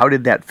remember, how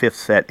did that fifth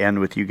set end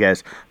with you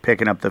guys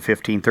picking up the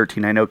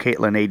 15-13? I know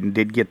Caitlin Aiden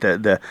did get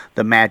the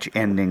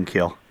match-ending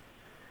kill.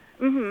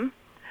 Mm-hmm.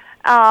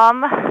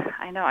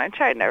 I know, I'm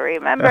trying to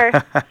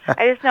remember.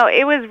 I just know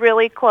it was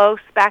really close,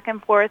 back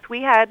and forth.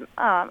 We had,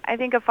 I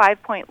think, a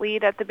 5-point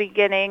lead at the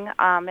beginning,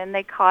 and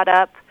they caught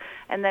up,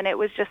 and then it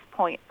was just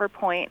point for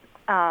point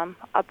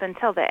up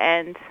until the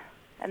end.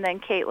 And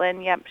then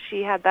Caitlin,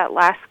 she had that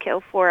last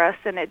kill for us,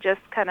 and it just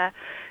kind of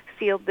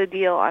sealed the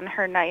deal on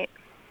her night.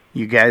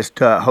 You guys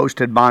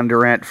hosted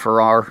Bondurant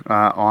Farrar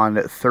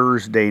on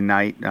Thursday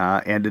night,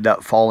 ended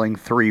up falling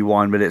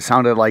 3-1, but it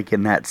sounded like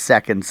in that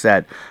second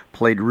set,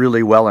 played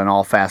really well in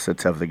all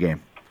facets of the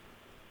game.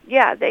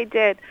 Yeah, they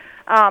did.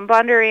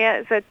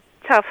 Bondurant is a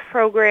tough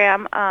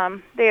program.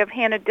 They have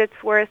Hannah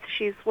Ditzworth.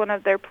 She's one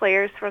of their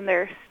players from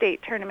their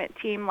state tournament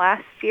team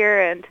last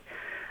year, and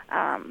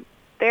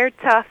they're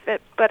tough,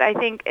 but I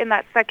think in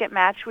that second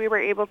match we were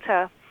able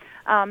to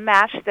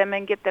match them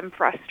and get them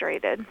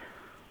frustrated.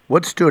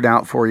 What stood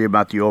out for you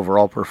about the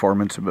overall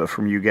performance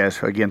from you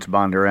guys against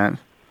Bondurant?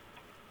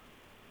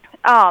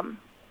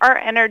 Our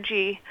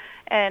energy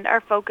and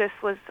our focus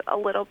was a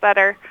little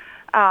better.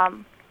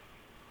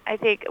 I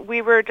think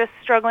we were just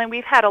struggling.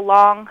 We've had a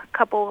long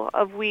couple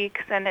of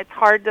weeks, and it's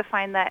hard to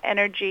find that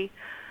energy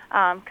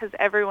because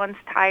everyone's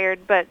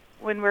tired, but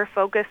when we're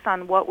focused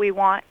on what we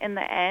want in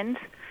the end,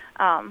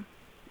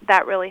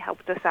 that really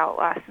helped us out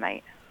last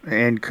night.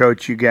 And,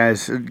 Coach, you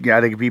guys got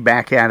to be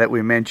back at it.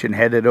 We mentioned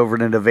headed over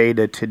to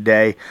Nevada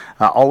today.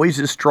 Always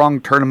a strong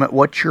tournament.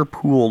 What's your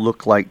pool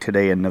look like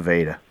today in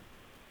Nevada?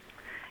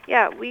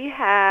 Yeah, we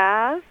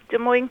have Des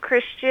Moines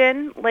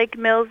Christian, Lake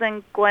Mills,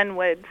 and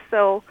Glenwood.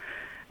 So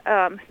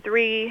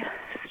 3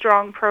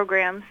 strong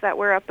programs that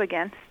we're up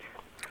against.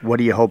 What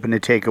are you hoping to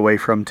take away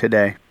from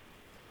today?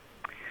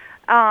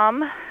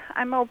 I'm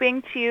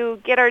hoping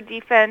to get our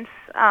defense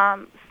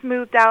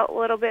smoothed out a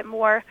little bit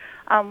more.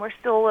 We're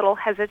still a little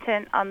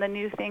hesitant on the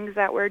new things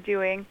that we're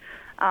doing,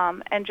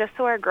 and just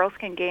so our girls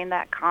can gain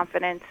that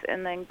confidence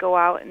and then go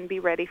out and be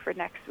ready for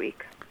next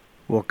week.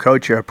 Well,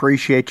 Coach, I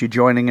appreciate you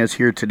joining us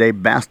here today.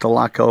 Best of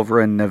luck over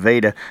in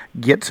Nevada.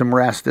 Get some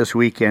rest this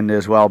weekend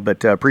as well,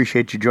 but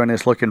appreciate you joining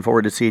us. Looking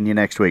forward to seeing you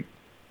next week.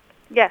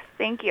 Yes,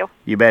 thank you.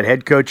 You bet.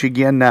 Head coach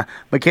again,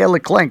 Michaela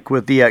Klink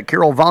with the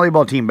Carroll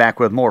volleyball team, back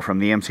with more from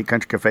the MC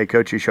Country Cafe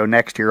Coaches Show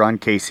next year on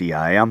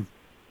KCIM.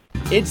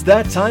 It's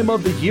that time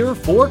of the year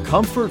for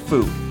comfort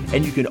food,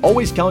 and you can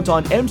always count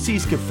on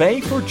MC's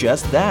Café for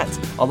just that,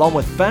 along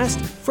with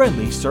fast,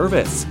 friendly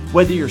service.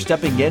 Whether you're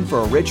stepping in for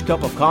a rich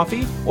cup of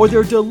coffee or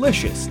their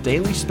delicious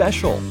daily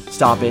special,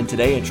 stop in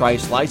today and try a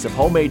slice of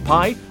homemade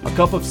pie, a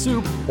cup of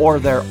soup, or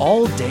their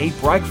all-day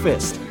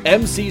breakfast.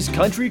 MC's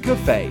Country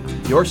Cafe,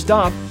 your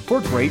stop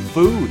for great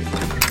food.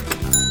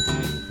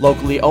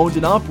 Locally owned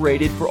and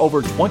operated for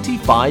over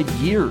 25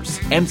 years,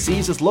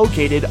 MC's is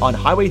located on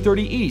Highway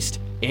 30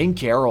 East in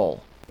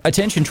Carroll.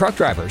 Attention truck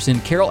drivers in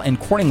Carroll and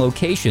Corning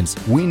locations.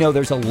 We know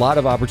there's a lot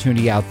of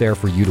opportunity out there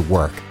for you to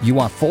work. You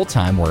want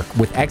full-time work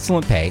with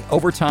excellent pay,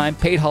 overtime,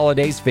 paid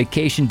holidays,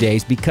 vacation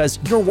days because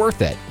you're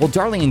worth it. Well,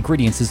 Darling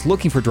Ingredients is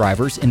looking for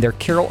drivers in their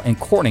Carroll and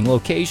Corning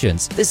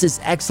locations. This is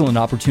excellent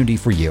opportunity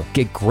for you.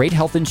 Get great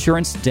health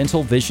insurance,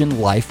 dental,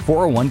 vision, life,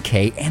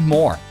 401k, and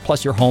more.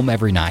 Plus your home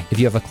every night. If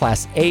you have a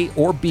Class A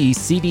or B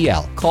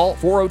CDL, call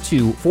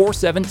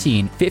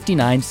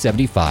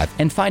 402-417-5975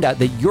 and find out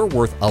that you're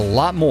worth a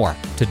lot more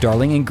to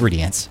Darling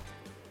Ingredients.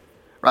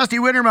 Rusty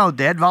Wintermouth,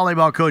 the head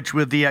volleyball coach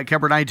with the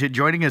Kemper Knights,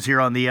 joining us here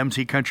on the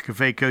MC Country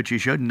Cafe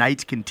Coaches Show.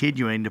 Knights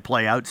continuing to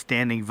play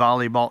outstanding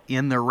volleyball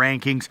in their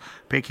rankings,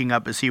 picking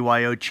up a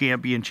CYO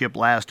championship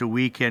last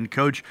weekend.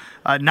 Coach,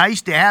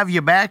 nice to have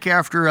you back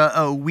after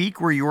a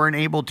week where you weren't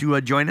able to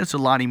join us.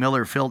 Lonnie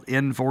Miller filled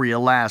in for you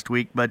last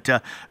week, but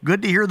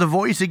good to hear the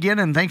voice again,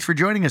 and thanks for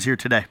joining us here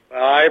today.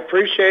 I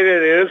appreciate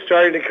it. It is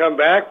starting to come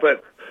back,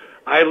 but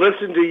I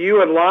listened to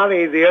you and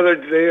Lonnie the other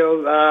day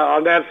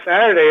on that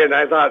Saturday, and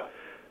I thought,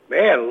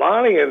 man,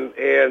 Lonnie and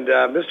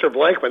Mr.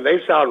 Blankman,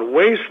 they sound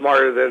way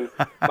smarter than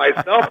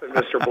myself and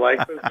Mr.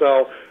 Blankman.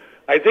 So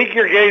I think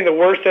you're getting the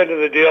worst end of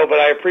the deal, but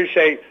I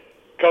appreciate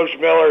Coach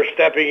Miller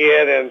stepping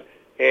in,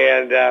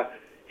 and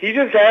he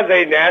just has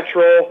a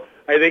natural,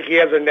 I think he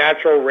has a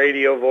natural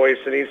radio voice,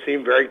 and he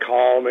seemed very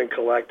calm and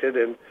collected,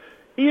 and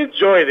he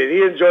enjoyed it.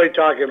 He enjoyed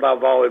talking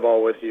about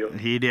volleyball with you.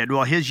 He did.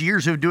 Well, his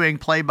years of doing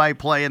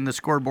play-by-play and the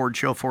scoreboard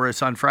show for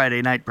us on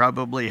Friday night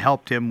probably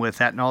helped him with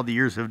that, and all the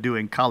years of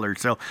doing color.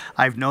 So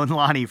I've known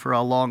Lonnie for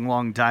a long,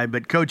 long time.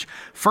 But, Coach,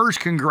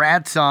 first,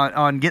 congrats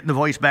on getting the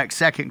voice back.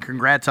 Second,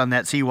 congrats on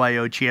that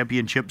CYO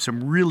championship.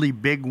 Some really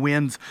big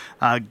wins.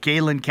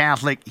 Galen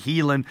Catholic,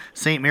 Heelan,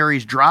 St.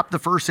 Mary's dropped the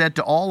first set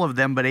to all of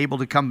them, but able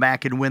to come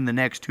back and win the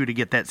next two to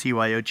get that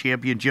CYO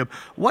championship.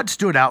 What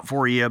stood out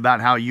for you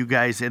about how you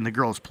guys and the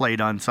girls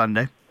played on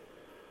Sunday?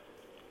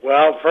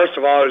 Well, first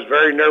of all, I was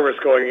very nervous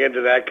going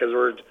into that because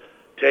we're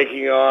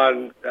taking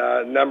on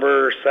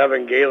number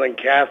 7 Galen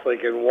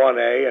Catholic in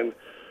 1A, and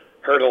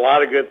heard a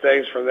lot of good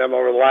things from them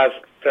over the last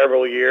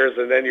several years.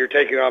 And then you're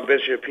taking on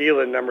Bishop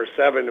Heelan, number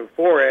 7 in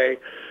 4A.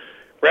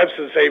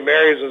 Remsen St.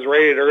 Mary's was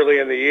rated early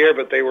in the year,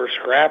 but they were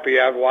scrappy.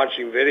 I'm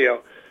watching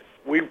video.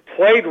 We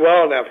played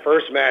well in that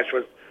first match,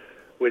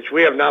 which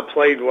we have not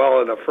played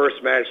well in a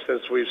first match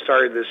since we've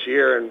started this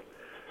year. And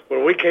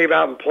when we came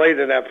out and played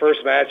in that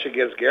first match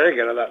against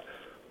Garrigan, I thought,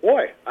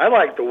 boy, I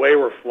like the way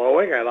we're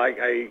flowing.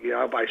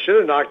 I should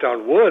have knocked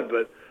on wood,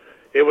 but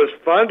it was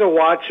fun to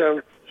watch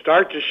them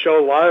start to show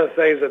a lot of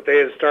things that they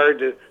had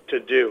started to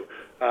do.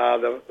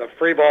 The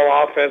free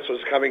ball offense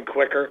was coming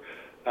quicker.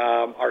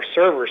 Our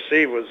serve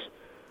receive was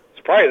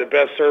probably the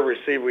best serve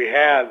receive we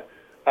had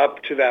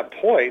up to that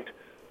point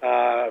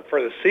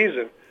for the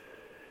season.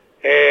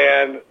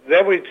 And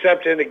then we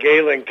stepped into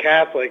Galen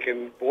Catholic,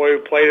 and boy,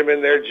 we played them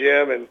in their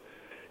gym,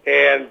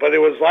 but it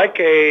was like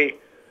a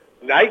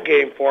night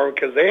game for them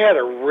because they had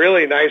a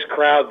really nice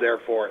crowd there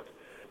for it.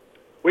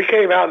 We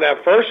came out in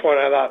that first one,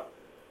 I thought,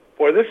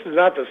 boy, this is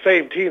not the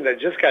same team that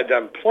just got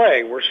done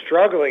playing. We're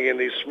struggling in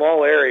these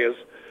small areas.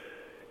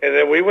 And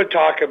then we would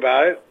talk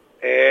about it,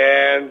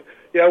 and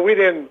we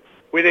didn't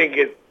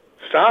get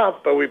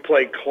stopped, but we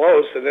played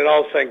close. And then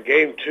all of a sudden,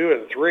 game 2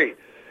 and 3,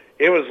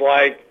 it was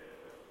like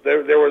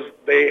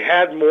they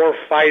had more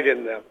fight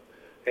in them,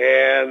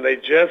 and they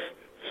just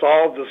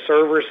solved the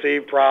serve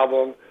receive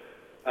problem.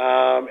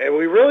 And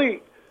we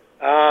really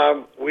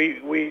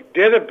we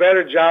did a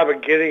better job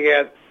of getting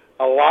at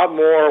a lot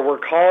more. We're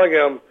calling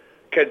them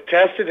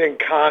contested in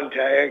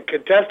contact,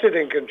 contested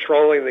in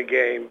controlling the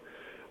game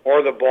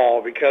or the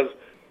ball, because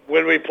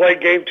when we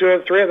played game 2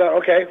 and 3, I thought,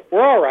 okay,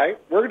 we're all right.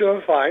 We're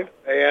doing fine.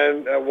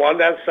 And won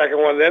that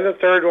second one. Then the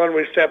third one,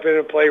 we step in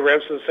and play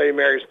Remsen St.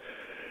 Mary's.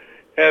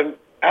 And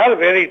out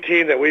of any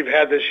team that we've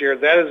had this year,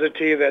 that is a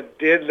team that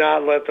did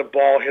not let the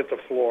ball hit the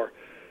floor.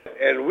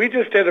 And we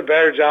just did a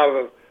better job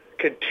of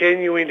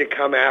continuing to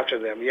come after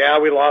them. Yeah,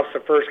 we lost the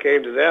first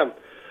game to them,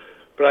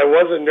 but I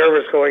wasn't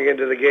nervous going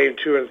into the game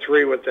 2 and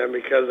 3 with them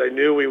because I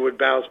knew we would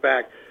bounce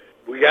back.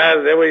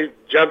 Then we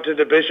jumped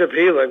into Bishop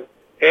Heelan,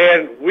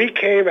 and we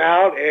came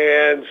out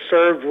and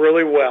served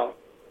really well.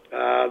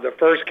 The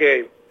first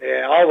game,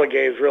 all the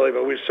games really,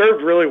 but we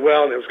served really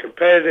well, and it was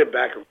competitive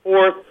back and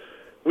forth.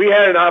 We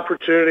had an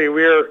opportunity.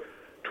 We were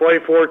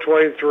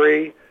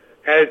 24-23,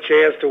 had a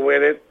chance to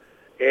win it,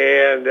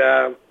 and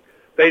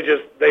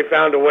they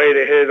found a way to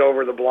hit it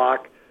over the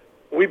block.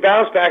 We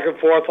bounced back and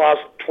forth,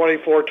 lost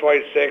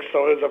 24-26,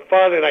 so it was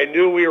fun, and I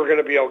knew we were going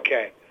to be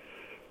okay.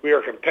 We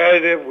were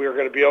competitive. We were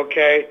going to be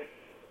okay.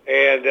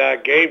 And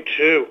game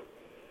 2,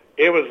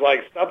 it was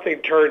like something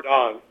turned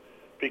on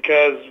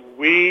because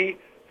we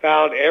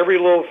found every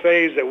little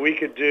phase that we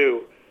could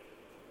do.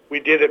 We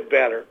did it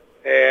better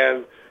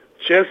and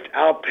just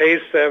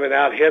outpaced them and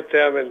out-hit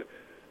them and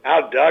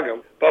outdug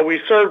them. But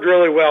we served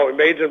really well. We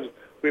made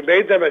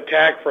them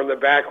attack from the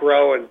back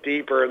row and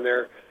deeper in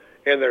their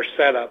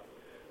setup.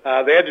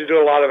 They had to do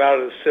a lot of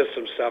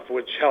out-of-the-system stuff,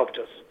 which helped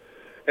us.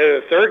 And in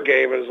the third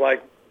game, it was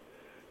like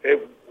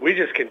we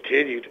just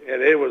continued,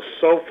 and it was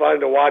so fun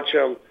to watch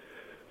them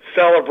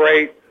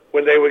celebrate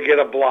when they would get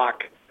a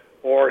block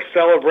or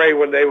celebrate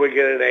when they would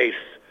get an ace.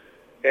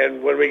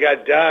 And when we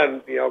got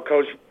done,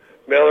 Coach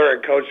Miller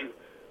and Coach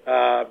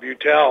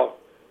Butel,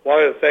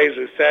 one of the things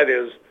we said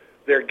is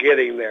they're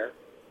getting there.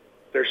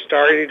 They're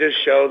starting to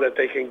show that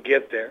they can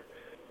get there.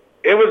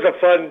 It was a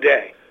fun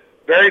day.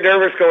 Very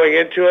nervous going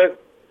into it.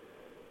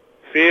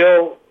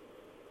 Feel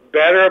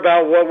better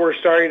about what we're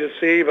starting to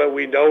see, but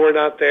we know we're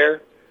not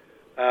there.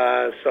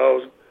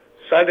 So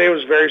Sunday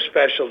was very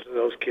special to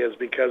those kids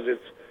because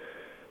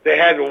they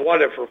hadn't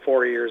won it for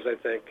 4 years, I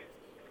think.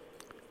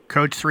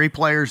 Coach, 3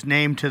 players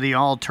named to the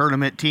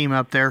all-tournament team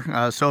up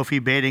there, Sophie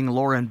Bating,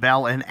 Lauren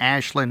Bell, and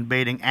Ashlyn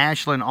Bating.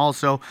 Ashlyn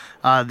also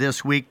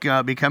this week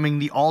becoming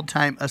the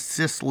all-time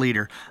assist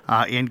leader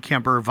in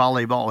Kemper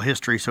volleyball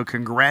history. So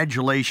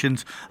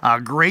congratulations.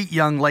 Great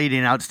young lady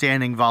and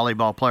outstanding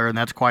volleyball player, and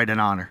that's quite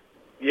an honor.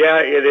 Yeah,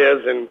 it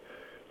is. And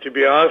to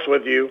be honest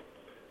with you,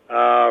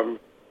 as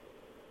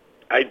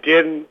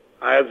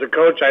a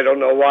coach, I don't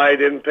know why I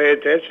didn't pay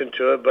attention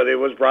to it, but it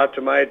was brought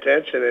to my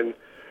attention,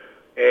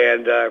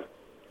 and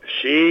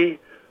she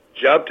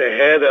jumped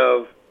ahead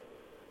of,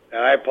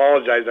 and I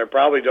apologize, I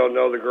probably don't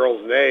know the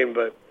girl's name,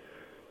 but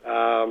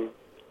I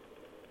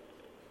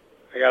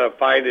got to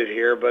find it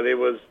here, but it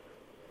was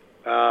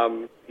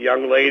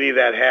young lady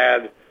that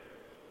had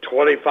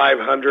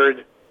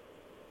 2,500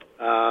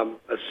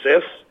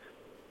 assists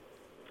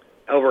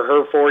over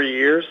her 4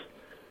 years,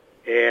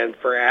 and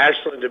for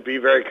Ashlyn to be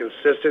very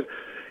consistent,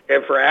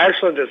 and for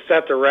Ashlyn to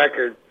set the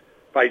record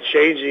by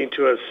changing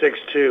to a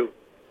 6'2",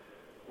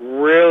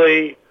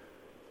 really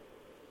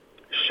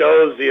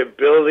shows the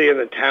ability and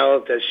the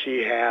talent that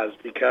she has,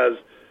 because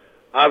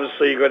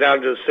obviously you go down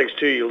to a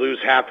 6'2", you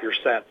lose half your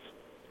sets.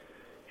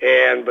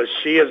 But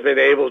she has been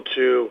able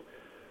to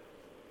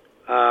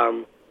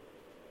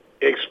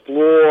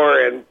explore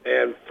and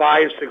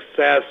find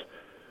success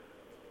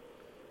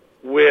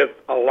with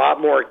a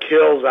lot more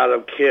kills out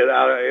of kids,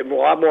 a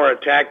lot more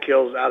attack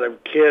kills out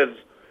of kids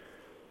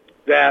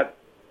that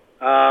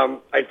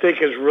I think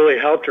has really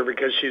helped her,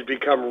 because she's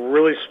become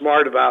really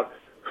smart about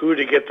who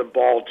to get the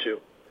ball to.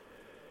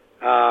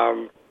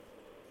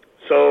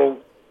 So,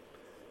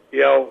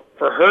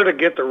 for her to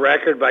get the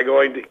record by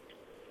going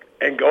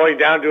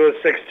down to a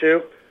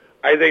 6'2",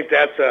 I think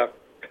that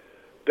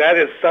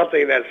is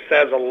something that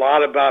says a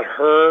lot about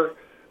her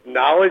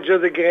knowledge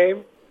of the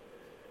game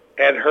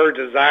and her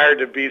desire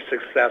to be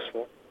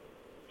successful.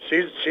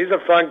 She's a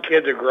fun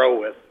kid to grow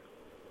with.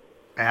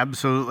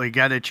 Absolutely.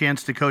 Got a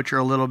chance to coach her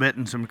a little bit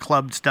and some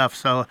club stuff,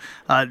 so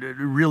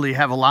really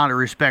have a lot of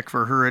respect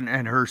for her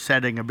and her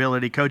setting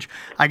ability. Coach,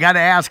 I got to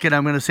ask it,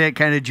 I'm going to say it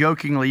kind of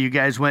jokingly, you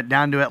guys went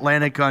down to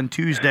Atlantic on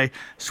Tuesday,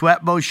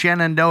 swept both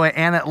Shenandoah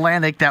and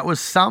Atlantic. That was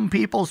some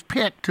people's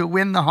pick to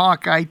win the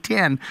Hawkeye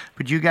 10,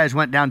 but you guys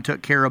went down and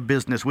took care of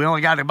business. We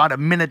only got about a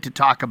minute to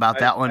talk about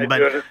that one,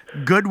 but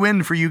good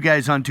win for you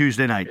guys on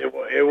Tuesday night.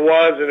 It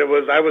was, and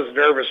I was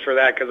nervous for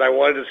that because I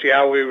wanted to see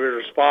how we would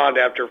respond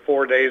after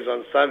 4 games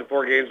on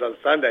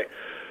Sunday.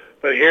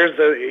 But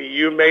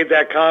you made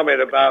that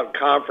comment about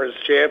conference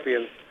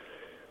champions.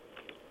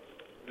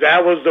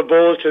 That was the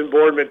bulletin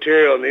board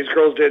material, and these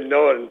girls didn't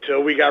know it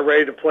until we got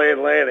ready to play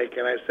Atlantic.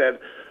 And I said,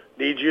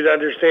 need you to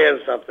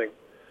understand something.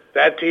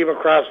 That team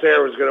across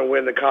there was going to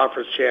win the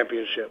conference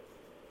championship.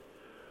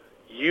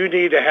 You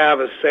need to have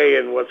a say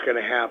in what's going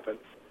to happen.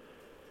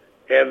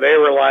 And they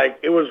were like,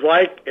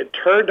 it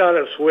turned on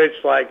a switch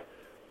like,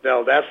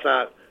 no, that's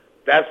not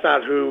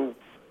who,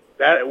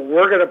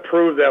 we're going to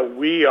prove that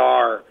we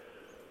are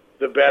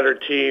the better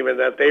team and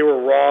that they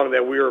were wrong,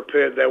 that we were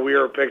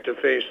picked to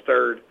finish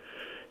third.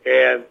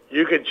 And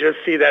you could just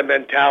see that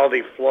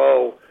mentality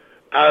flow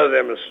out of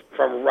them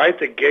from right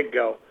the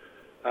get-go.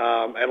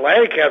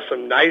 Atlantic has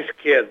some nice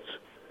kids.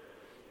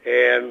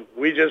 And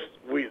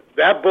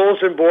that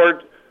bulletin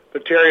board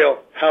material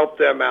helped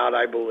them out,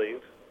 I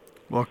believe.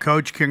 Well,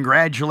 Coach,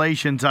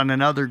 congratulations on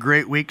another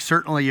great week.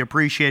 Certainly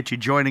appreciate you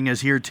joining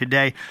us here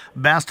today.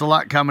 Best of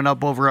luck coming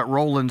up over at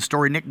Roland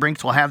Story. Nick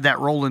Brinks will have that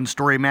Roland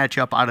Story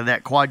matchup out of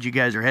that quad you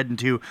guys are heading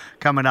to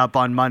coming up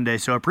on Monday.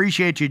 So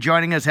appreciate you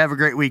joining us. Have a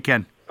great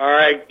weekend. All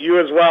right, you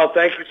as well.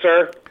 Thank you,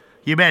 sir.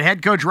 You bet.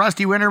 Head coach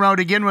Rusty Wintermode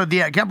again with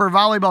the Kemper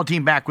volleyball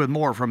team, back with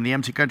more from the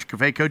MC Country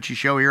Cafe Coaches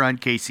Show here on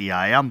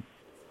KCIM.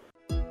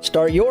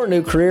 Start your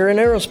new career in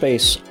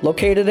aerospace.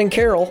 Located in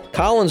Carroll,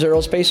 Collins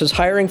Aerospace is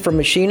hiring for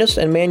machinists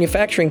and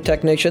manufacturing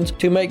technicians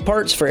to make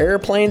parts for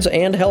airplanes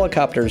and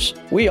helicopters.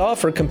 We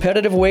offer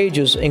competitive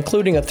wages,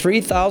 including a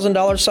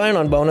 $3,000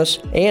 sign-on bonus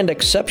and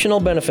exceptional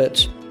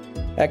benefits.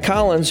 At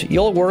Collins,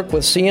 you'll work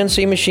with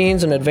CNC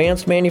machines and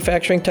advanced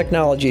manufacturing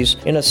technologies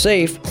in a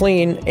safe,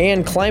 clean,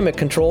 and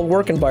climate-controlled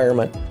work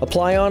environment.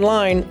 Apply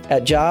online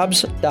at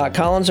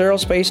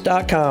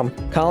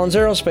jobs.collinsaerospace.com. Collins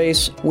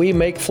Aerospace, we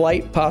make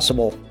flight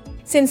possible.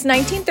 Since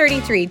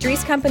 1933,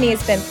 Dries Company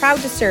has been proud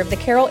to serve the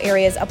Carroll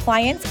area's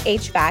appliance,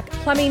 HVAC,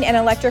 plumbing, and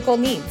electrical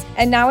needs.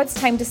 And now it's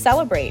time to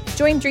celebrate.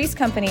 Join Dries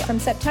Company from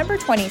September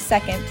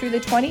 22nd through the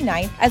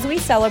 29th as we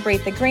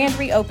celebrate the grand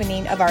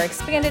reopening of our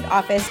expanded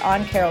office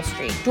on Carroll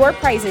Street. Door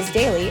prizes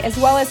daily, as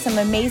well as some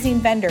amazing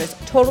vendors,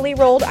 Totally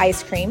Rolled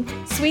ice cream,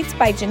 Sweets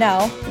by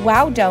Janelle,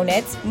 Wow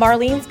Donuts,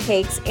 Marlene's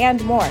Cakes,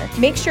 and more.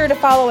 Make sure to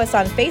follow us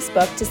on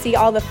Facebook to see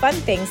all the fun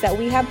things that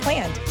we have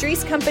planned.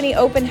 Dries Company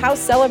Open House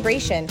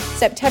Celebration,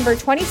 September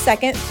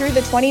 22nd through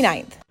the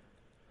 29th.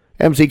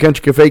 MC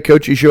Country Cafe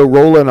Coaches Show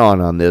rolling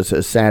on this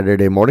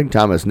Saturday morning.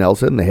 Thomas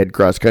Nelson, the head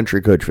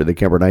cross-country coach for the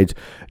Kemper Knights,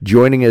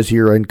 joining us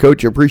here. And,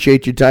 Coach,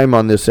 appreciate your time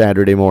on this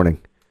Saturday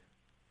morning.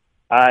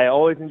 I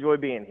always enjoy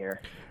being here.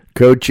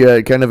 Coach,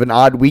 kind of an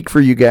odd week for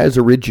you guys.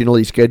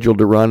 Originally scheduled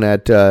to run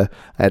at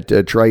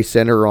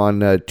Tri-Center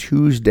on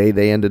Tuesday,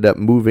 they ended up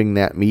moving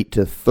that meet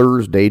to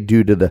Thursday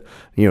due to the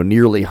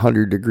nearly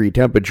 100-degree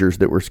temperatures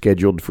that were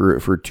scheduled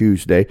for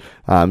Tuesday.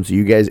 So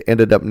you guys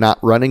ended up not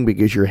running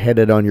because you're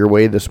headed on your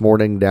way this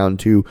morning down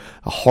to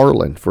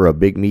Harlan for a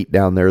big meet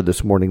down there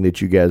this morning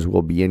that you guys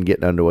will be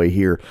getting underway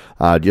here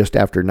just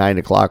after 9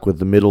 o'clock with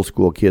the middle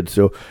school kids.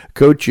 So,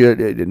 Coach,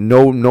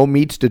 no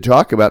meets to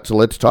talk about. So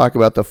let's talk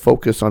about the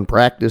focus on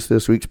practice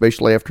this week,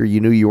 especially after you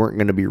knew you weren't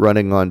going to be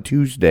running on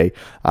Tuesday.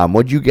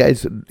 What'd you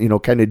guys,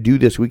 kind of do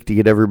this week to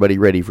get everybody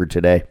ready for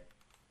today?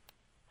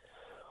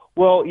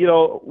 Well,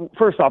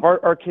 first off,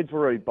 our kids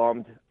were really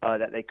bummed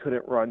that they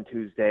couldn't run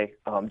Tuesday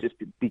just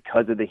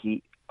because of the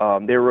heat.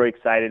 They were really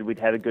excited. We'd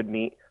had a good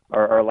meet,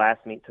 our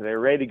last meet, so they were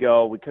ready to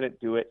go. We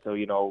couldn't do it, so,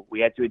 we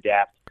had to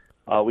adapt.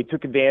 We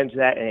took advantage of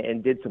that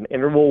and did some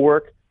interval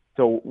work,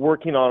 so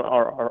working on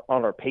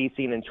our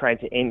pacing and trying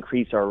to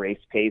increase our race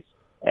pace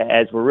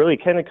as we're really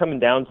kind of coming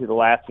down to the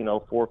last,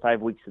 4 or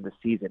 5 weeks of the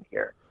season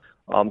here.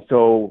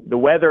 So the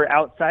weather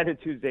outside of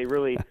Tuesday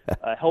really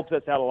helped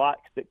us out a lot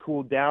because it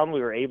cooled down. We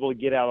were able to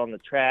get out on the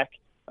track,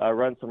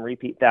 run some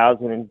repeat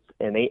 1,000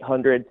 and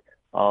 800s.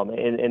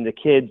 And the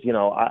kids,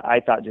 I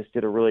thought just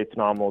did a really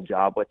phenomenal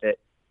job with it.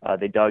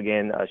 They dug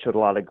in, showed a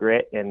lot of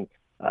grit, and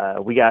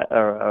we got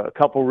a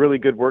couple really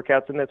good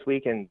workouts in this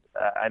week. And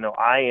I know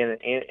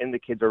and the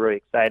kids are really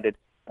excited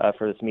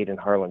for this meet in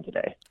Harlan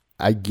today.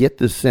 I get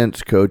the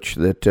sense, Coach,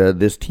 that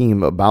this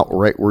team about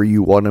right where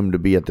you want them to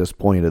be at this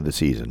point of the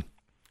season.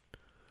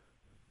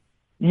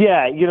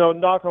 Yeah,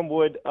 knock on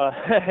wood,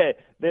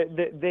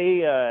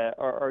 they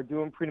are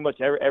doing pretty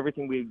much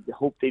everything we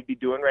hope they'd be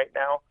doing right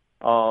now.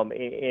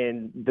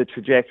 And the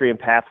trajectory and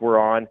path we're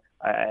on,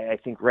 I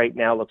think right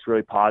now looks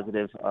really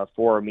positive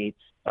for our meets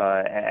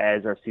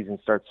as our season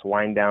starts to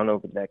wind down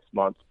over the next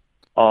month.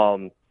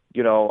 I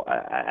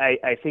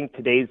think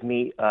today's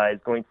meet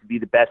is going to be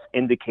the best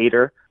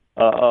indicator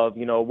of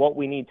what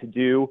we need to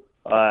do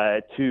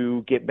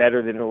to get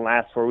better than the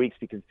last 4 weeks,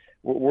 because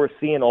we're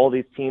seeing all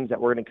these teams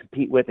that we're going to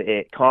compete with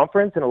at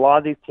conference, and a lot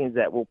of these teams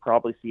that we'll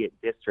probably see at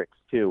districts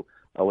too,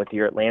 with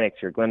your Atlantics,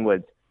 your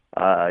Glenwoods,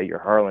 your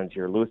Harlans,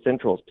 your Lewis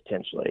Centrals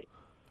potentially.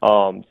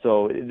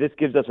 So this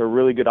gives us a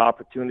really good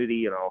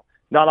opportunity.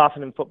 Not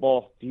often in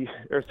football,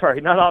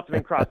 not often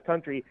in cross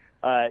country,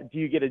 do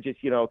you get to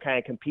just kind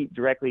of compete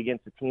directly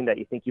against a team that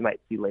you think you might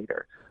see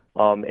later.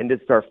 And this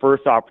is our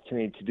first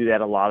opportunity to do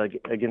that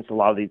against a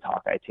lot of these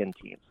Hawkeye 10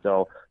 teams.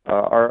 So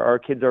our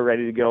kids are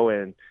ready to go,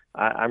 and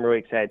I'm really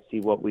excited to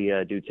see what we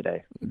do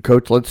today.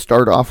 Coach, let's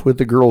start off with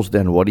the girls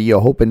then. What are you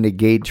hoping to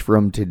gauge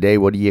from today?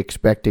 What are you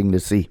expecting to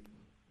see?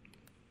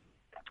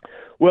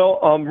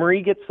 Well,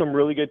 Marie gets some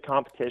really good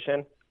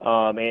competition,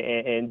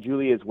 and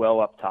Julie as well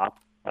up top.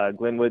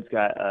 Glenwood's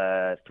got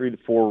 3 to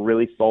 4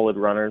 really solid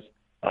runners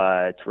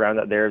to round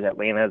out theirs.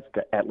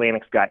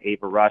 Atlantic's got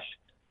Ava Rush.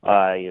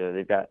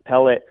 They've got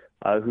Pellet,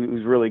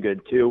 who's really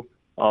good too.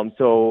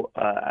 So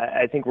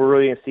I think we're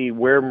really going to see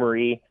where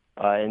Marie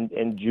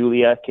and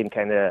Julia can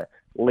kind of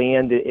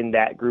land in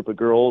that group of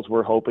girls.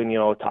 We're hoping,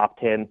 top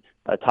 10,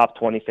 top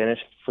 20 finish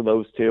for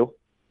those two.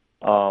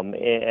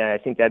 And I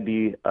think that'd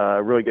be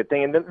a really good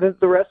thing. And then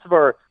the rest of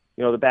our,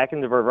 the back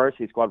end of our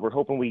varsity squad, we're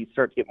hoping we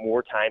start to get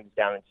more times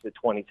down into the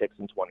 26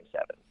 and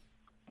 27.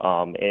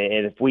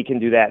 And if we can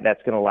do that,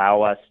 that's going to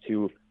allow us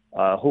to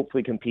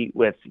hopefully compete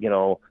with,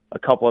 a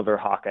couple other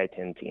Hawkeye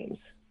 10 teams.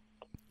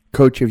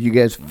 Coach, have you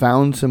guys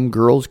found some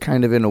girls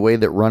kind of in a way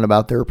that run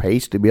about their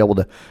pace to be able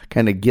to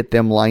kind of get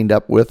them lined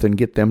up with and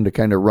get them to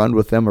kind of run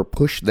with them or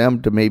push them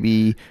to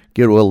maybe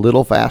get a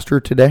little faster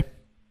today?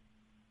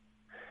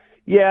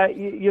 Yeah,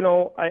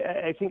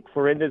 I think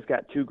Florinda's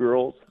got 2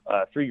 girls,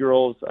 3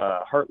 girls,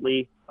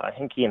 Hartley,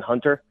 Hinkie, and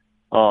Hunter.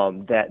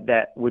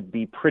 That would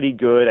be pretty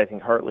good. I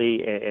think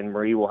Hartley and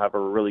Marie will have a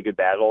really good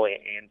battle,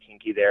 and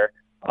Hinkie there.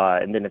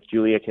 And then if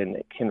Julia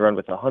can run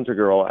with a Hunter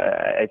girl,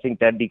 I think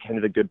that'd be kind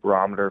of a good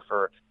barometer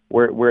for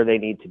where they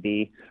need to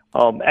be.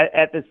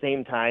 At the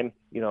same time,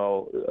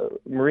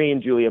 Marie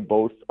and Julia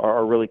both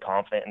are really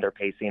confident in their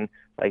pacing.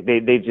 Like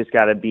they've just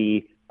got to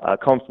be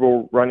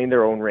comfortable running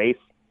their own race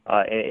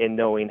and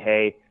knowing,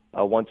 hey,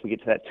 once we get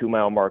to that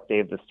 2-mile mark, they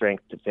have the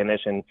strength to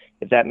finish. And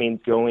if that means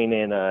going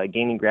and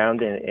gaining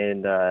ground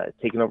and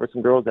taking over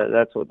some girls,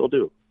 that's what they'll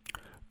do.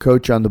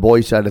 Coach, on the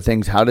boys' side of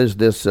things, how does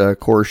this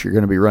course you're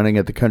going to be running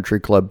at the country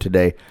club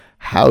today,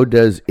 how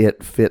does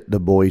it fit the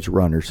boys'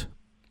 runners?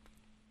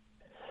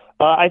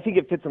 I think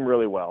it fits them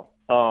really well.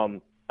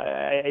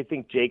 I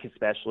think Jake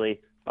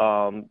especially,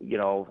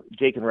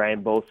 Jake and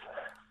Ryan both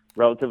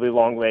relatively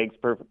long legs,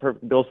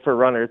 perfect built for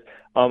runners.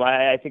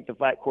 I think the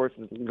flat course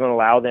is going to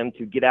allow them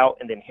to get out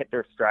and then hit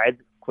their strides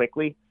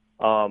quickly.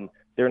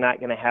 They're not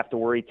going to have to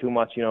worry too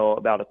much,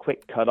 about a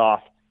quick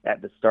cutoff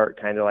at the start,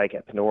 kind of like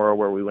at Panora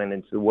where we went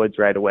into the woods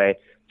right away.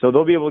 So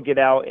they'll be able to get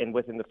out and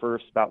within the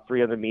first about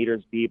 300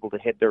 meters be able to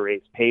hit their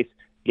race pace,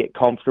 get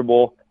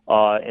comfortable,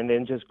 and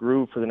then just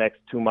groove for the next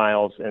 2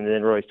 miles and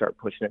then really start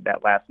pushing it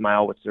that last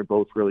mile, which they're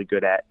both really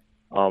good at.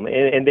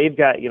 And they've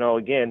got,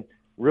 again,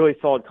 really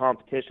solid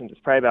competition. There's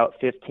probably about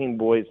 15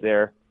 boys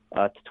there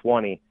to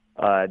 20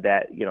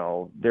 that,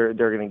 they're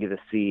going to get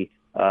to see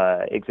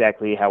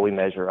exactly how we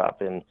measure up.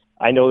 And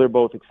I know they're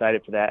both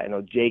excited for that. I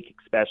know Jake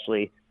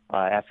especially,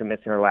 after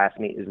missing her last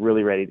meet, is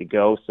really ready to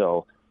go.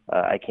 So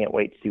I can't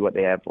wait to see what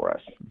they have for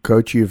us.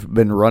 Coach, you've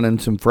been running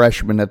some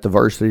freshmen at the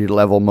varsity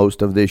level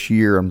most of this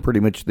year and pretty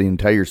much the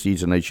entire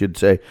season, I should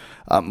say.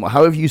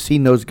 How have you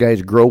seen those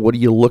guys grow? What are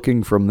you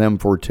looking from them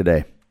for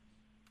today?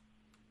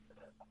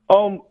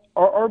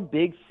 Our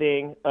big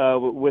thing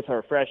with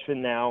our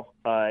freshmen now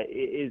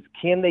is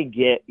can they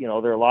get, there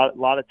are a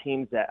lot of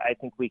teams that I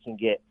think we can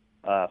get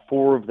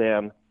 4 of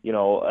them,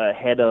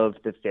 ahead of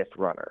the 5th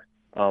runner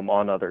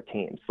on other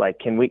teams. Like,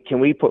 can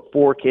we put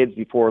 4 kids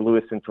before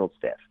Lewis Central's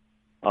 5th?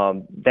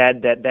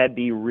 That'd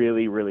be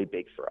really, really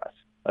big for us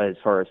as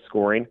far as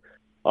scoring.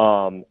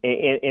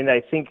 And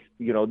I think,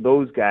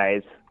 those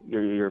guys,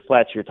 your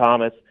Fletch, your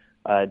Thomas,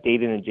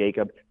 Dayton and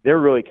Jacob, they're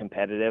really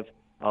competitive.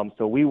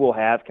 So we will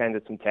have kind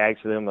of some tags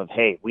for them of,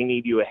 hey, we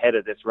need you ahead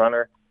of this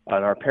runner.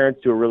 And our parents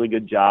do a really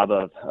good job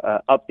of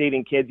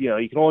updating kids.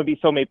 You can only be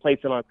so many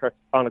places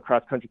on a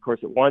cross-country course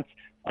at once.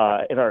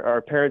 And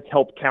our parents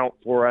help count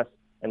for us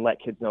and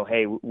let kids know,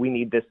 hey, we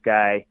need this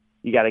guy.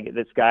 You got to get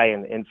this guy.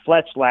 And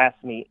Fletch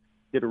last meet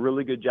did a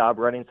really good job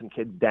running some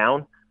kids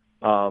down.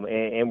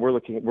 And we're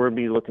going to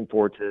be looking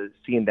forward to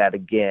seeing that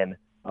again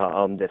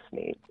this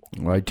meet.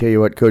 Well, I tell you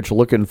what, Coach,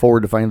 looking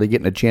forward to finally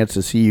getting a chance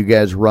to see you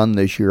guys run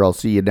this year. I'll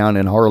see you down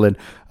in Harlan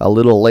a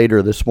little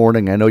later this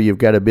morning. I know you've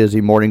got a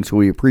busy morning, so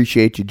we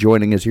appreciate you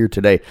joining us here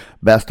today.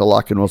 Best of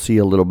luck, and we'll see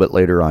you a little bit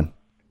later on.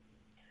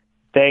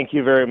 Thank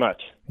you very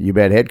much. You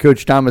bet. Head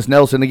Coach Thomas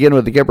Nelson again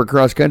with the Kemper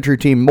Cross Country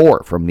team.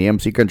 More from the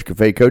MC Country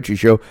Cafe Coaches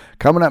Show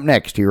coming up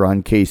next here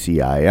on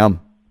KCIM.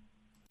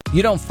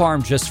 You don't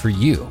farm just for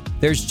you.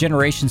 There's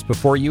generations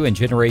before you and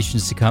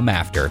generations to come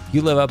after.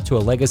 You live up to a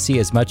legacy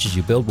as much as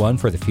you build one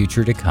for the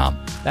future to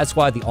come. That's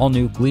why the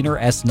all-new Gleaner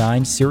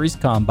S9 Series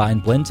Combine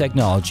blend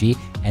technology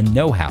and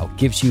know-how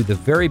gives you the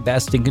very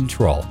best in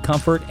control,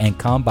 comfort, and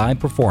combine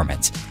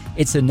performance.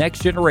 It's the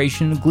next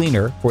generation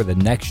Gleaner for the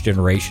next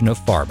generation of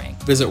farming.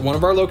 Visit one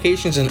of our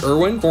locations in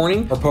Irwin,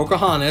 Corning, or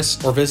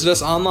Pocahontas, or visit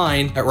us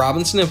online at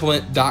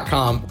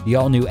RobinsonImplement.com. The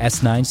all-new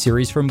S9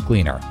 Series from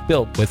Gleaner,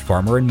 built with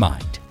farmer in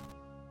mind.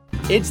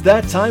 It's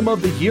that time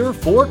of the year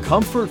for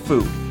comfort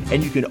food,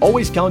 and you can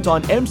always count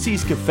on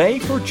MC's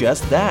Café for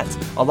just that,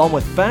 along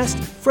with fast,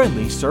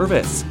 friendly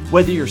service.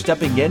 Whether you're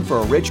stepping in for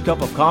a rich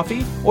cup of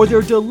coffee or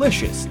their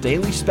delicious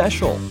daily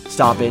special,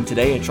 stop in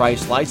today and try a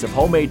slice of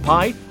homemade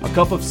pie, a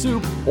cup of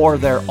soup, or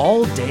their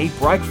all-day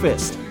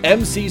breakfast.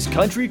 MC's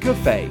Country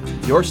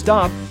Café, your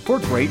stop for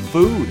great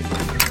food.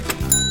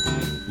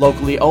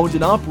 Locally owned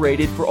and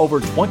operated for over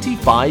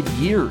 25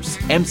 years,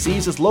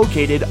 MC's is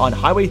located on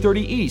Highway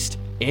 30 East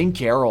in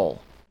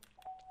Carroll.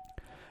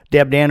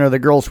 Deb Danner, the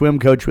girls swim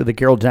coach with the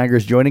Carroll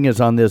Tigers, joining us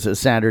on this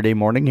Saturday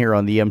morning here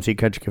on the MC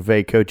Country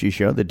Cafe Coaches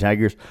Show. The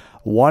Tigers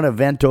won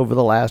event over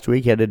the last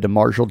week, headed to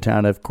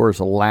Marshalltown, of course,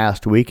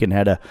 last week, and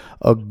had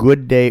a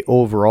good day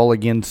overall.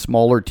 Again,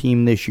 smaller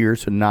team this year,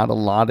 so not a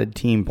lot of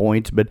team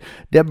points. But,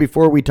 Deb,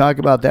 before we talk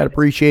about that,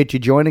 appreciate you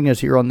joining us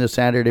here on this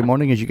Saturday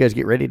morning as you guys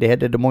get ready to head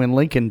to Des Moines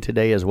Lincoln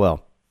today as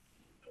well.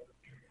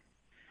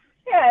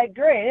 Yeah,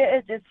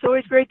 great. It's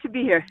always great to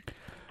be here.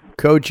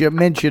 Coach, you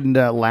mentioned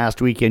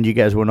last weekend you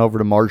guys went over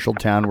to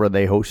Marshalltown where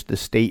they host the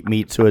state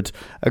meet, so it's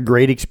a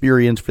great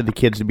experience for the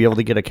kids to be able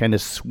to get a kind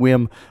of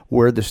swim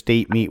where the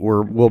state meet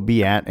will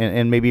be at,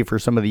 and maybe for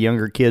some of the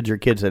younger kids or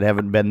kids that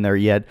haven't been there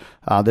yet,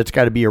 that's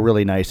got to be a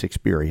really nice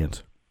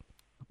experience.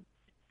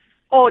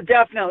 Oh,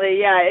 definitely,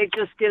 yeah. It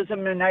just gives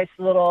them a nice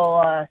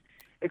little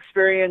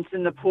experience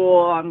in the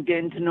pool. I'm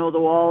getting to know the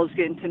walls,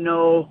 getting to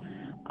know,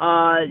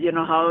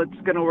 how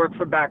it's going to work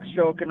for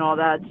backstroke and all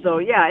that. So,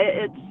 yeah,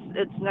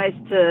 it's nice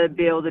to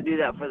be able to do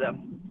that for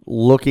them.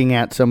 Looking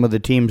at some of the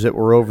teams that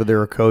were over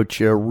there,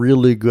 Coach, a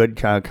really good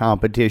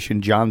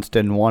competition.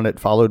 Johnston won it,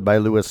 followed by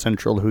Lewis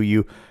Central, who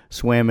you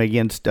swam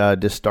against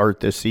to start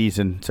this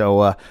season.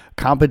 So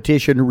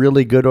competition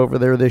really good over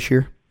there this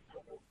year?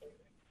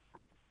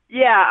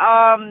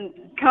 Yeah,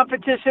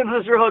 competition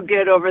was real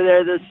good over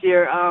there this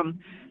year.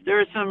 There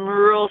were some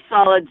real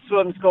solid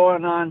swims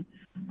going on.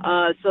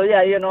 So,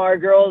 yeah, our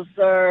girls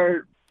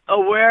are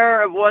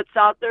aware of what's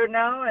out there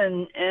now,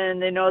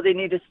 and they know they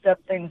need to step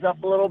things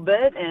up a little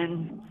bit,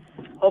 and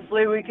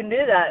hopefully we can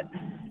do that.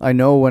 I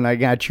know when I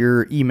got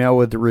your email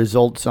with the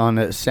results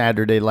on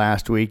Saturday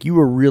last week, you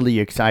were really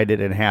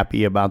excited and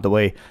happy about the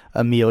way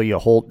Amelia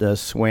Holt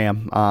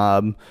swam.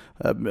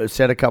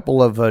 Set a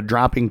couple of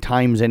dropping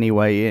times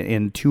anyway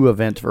in 2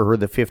 events for her,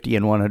 the 50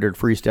 and 100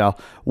 freestyle.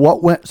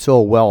 What went so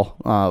well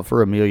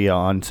for Amelia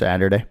on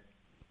Saturday?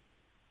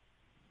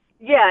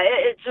 Yeah,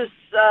 it just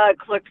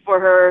clicked for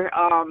her.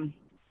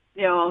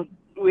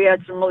 We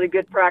had some really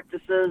good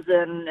practices,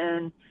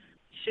 and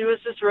she was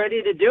just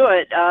ready to do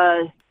it.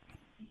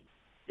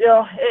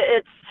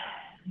 It's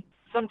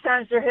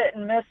sometimes they're hit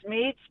and miss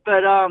meets,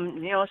 but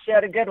she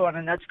had a good one,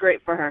 and that's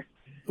great for her.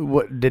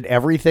 What did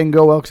everything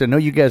go well? Because I know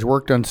you guys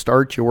worked on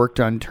starts, you worked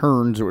on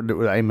turns.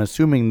 I'm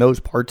assuming those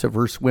parts of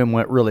her swim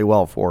went really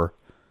well for her.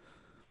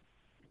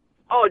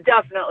 Oh,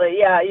 definitely,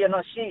 yeah.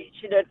 She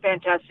did a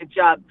fantastic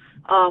job.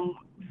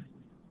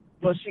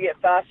 Will she get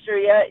faster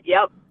yet?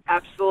 Yep,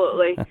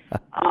 absolutely.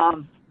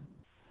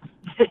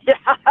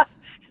 Yeah,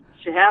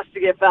 she has to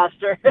get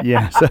faster.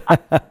 Yes.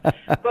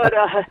 But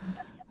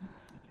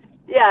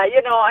yeah,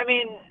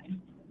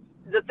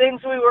 the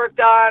things we worked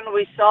on,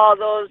 we saw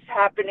those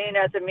happening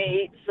at the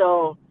meet.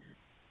 So,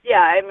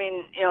 yeah,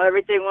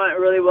 everything went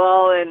really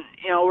well, and,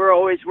 we're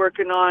always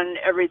working on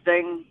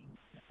everything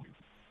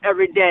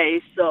every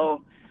day.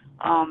 So,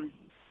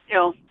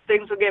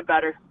 things will get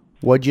better.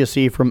 What'd you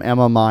see from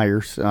Emma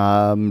Myers?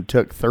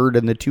 Took third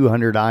in the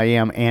 200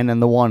 IM and in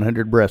the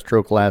 100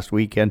 breaststroke last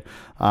weekend.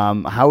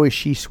 How is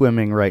she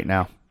swimming right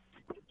now?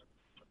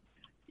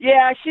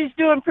 Yeah, she's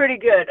doing pretty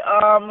good.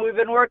 We've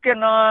been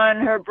working on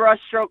her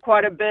breaststroke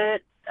quite a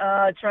bit,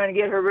 trying to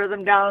get her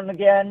rhythm down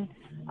again.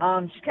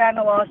 She kind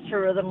of lost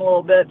her rhythm a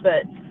little bit,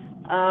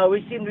 but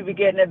we seem to be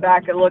getting it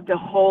back. It looked a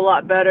whole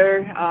lot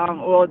better.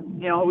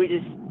 We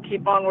just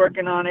keep on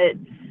working on it.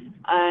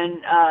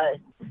 And,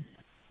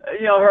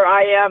 her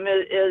IM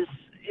is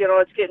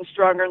it's getting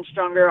stronger and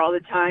stronger all the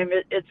time.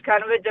 It's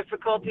kind of a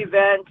difficult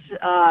event.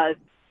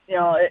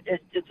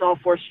 It's all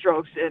 4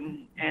 strokes,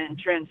 and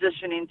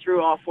transitioning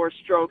through all 4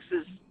 strokes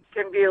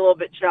can be a little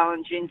bit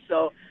challenging.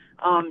 So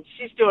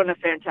she's doing a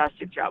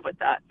fantastic job with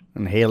that.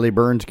 And Haley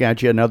Burns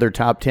got you another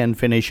top 10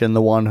 finish in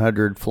the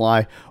 100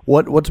 fly.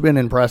 What's been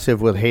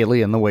impressive with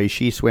Haley and the way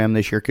she swam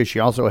this year? Because she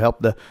also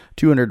helped the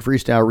 200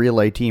 freestyle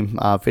relay team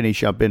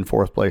finish up in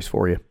 4th place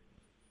for you.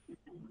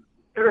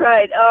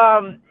 Right.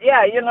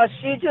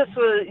 She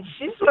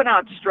just went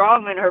out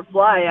strong in her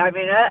fly.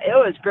 It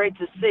was great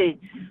to see.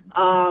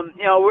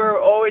 We're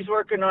always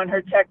working on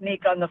her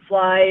technique on the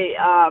fly.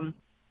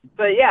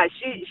 But yeah,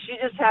 she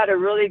just had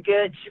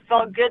she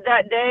felt good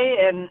that day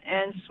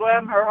and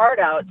swam her heart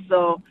out.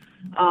 So,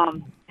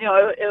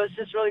 it was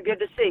just really good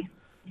to see.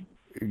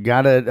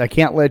 I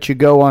can't let you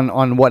go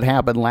on what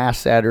happened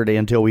last Saturday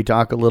until we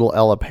talk a little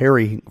Ella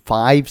Perry.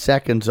 5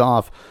 seconds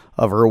off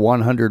of her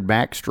 100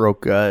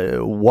 backstroke.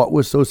 What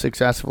was so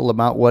successful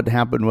about what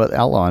happened with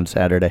Ella on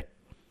Saturday?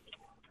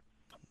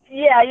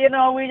 Yeah,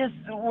 we just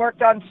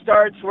worked on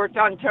starts, worked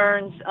on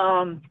turns,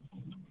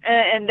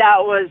 and that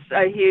was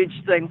a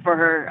huge thing for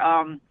her.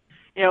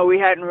 We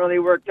hadn't really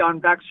worked on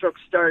backstroke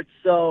starts,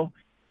 so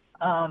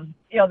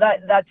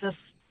that just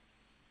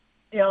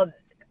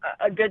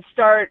a good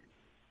start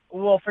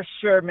will for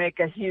sure make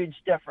a huge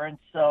difference.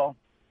 So,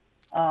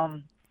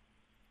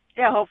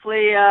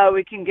 hopefully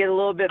we can get a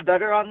little bit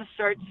better on the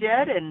starts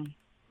yet and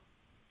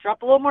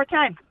drop a little more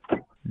time.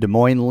 Des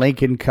Moines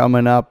Lincoln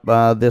coming up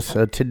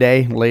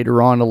today,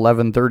 later on,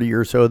 11:30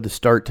 or so, the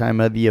start time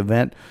of the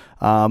event.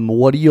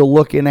 What are you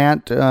looking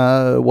at?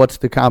 What's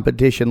the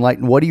competition like?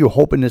 And what are you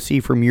hoping to see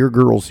from your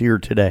girls here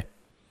today?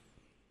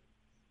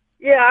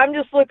 Yeah, I'm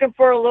just looking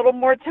for a little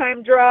more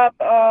time drop.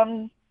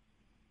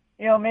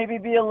 Maybe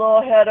be a little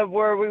ahead of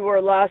where we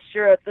were last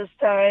year at this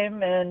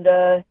time. And,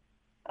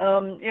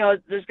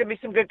 there's going to be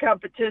some good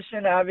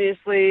competition.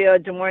 Obviously,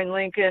 Des Moines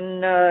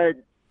Lincoln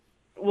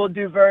will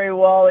do very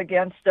well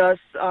against us.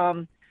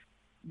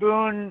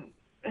 Boone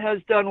has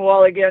done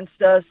well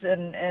against us,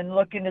 and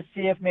looking to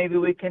see if maybe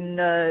we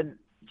can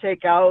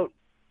take out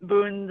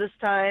Boone this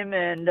time.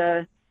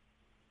 And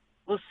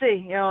we'll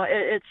see.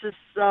 It's just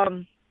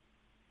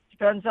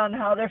depends on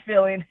how they're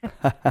feeling.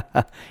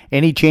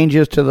 Any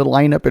changes to the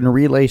lineup and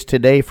relays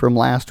today from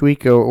last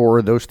week, or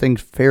are those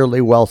things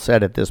fairly well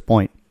set at this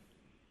point?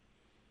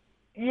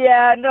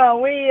 Yeah, no,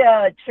 we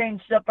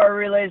changed up our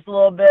relays a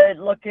little bit,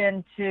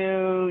 looking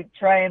to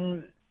try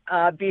and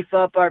beef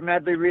up our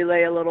medley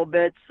relay a little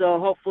bit. So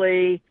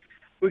hopefully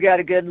we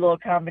got a good little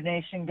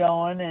combination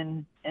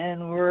going,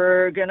 and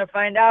we're going to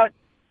find out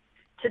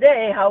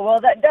today how well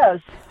that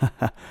does.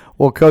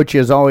 Well, Coach,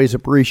 as always,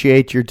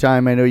 appreciate your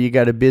time. I know you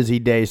got a busy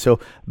day, so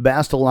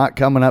best of luck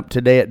coming up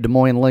today at Des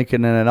Moines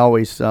Lincoln, and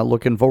always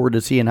looking forward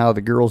to seeing how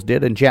the girls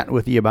did and chatting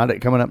with you about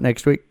it coming up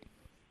next week.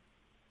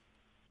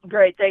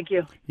 Great, thank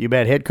you. You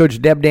bet. Head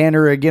Coach Deb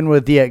Danner again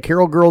with the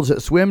Carroll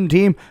Girls Swim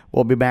Team.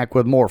 We'll be back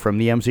with more from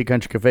the MC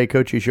Country Cafe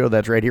Coaches Show.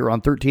 That's right here on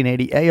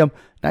 1380 AM,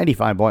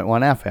 95.1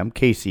 FM,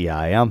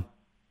 KCIM.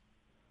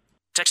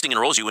 Texting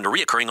enrolls you into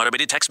recurring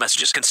automated text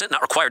messages. Consent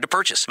not required to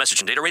purchase. Message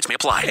and data rates may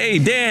apply. Hey,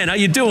 Dan, how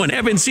you doing?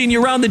 Haven't seen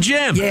you around the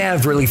gym. Yeah,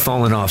 I've really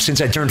fallen off.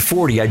 Since I turned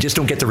 40, I just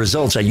don't get the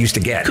results I used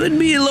to get. Could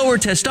be lower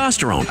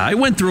testosterone. I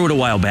went through it a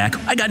while back.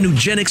 I got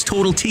Nugenix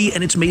Total T,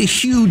 and it's made a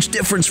huge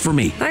difference for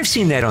me. I've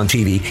seen that on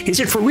TV. Is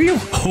it for real?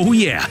 Oh,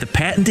 yeah. The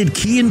patented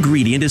key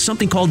ingredient is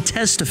something called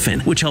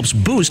Testofen, which helps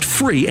boost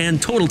free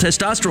and total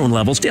testosterone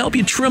levels to help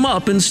you trim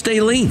up and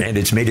stay lean. And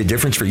it's made a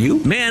difference for you?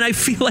 Man, I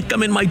feel like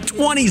I'm in my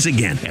 20s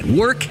again. At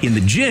work, in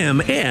the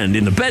gym, and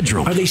in the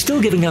bedroom. Are they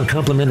still giving out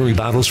complimentary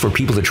bottles for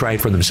people to try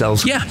it for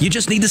themselves? Yeah, you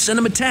just need to send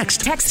them a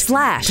text. Text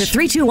FLASH to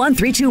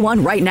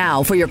 321-321 right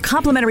now for your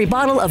complimentary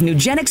bottle of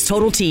Nugenix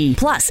Total T.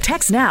 Plus,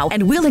 text now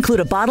and we'll include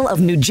a bottle of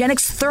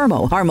Nugenix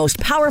Thermo, our most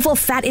powerful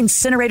fat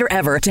incinerator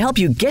ever, to help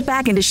you get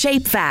back into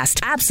shape fast.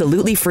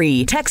 Absolutely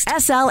free. Text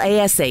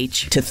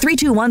SLASH to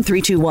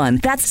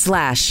 321-321. That's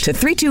slash to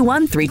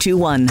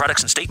 321-321.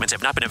 Products and statements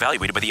have not been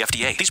evaluated by the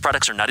FDA. These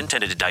products are not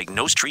intended to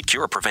diagnose, treat,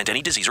 cure, or prevent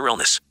any disease or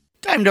illness.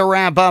 Time to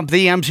wrap up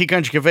the MC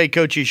Country Cafe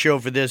Coaches Show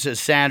for this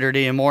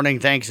Saturday morning.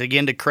 Thanks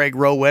again to Craig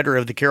Rowetter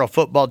of the Carroll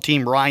football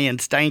team, Ryan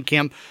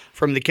Steinkamp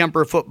from the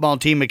Kemper football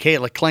team,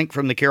 Michaela Klink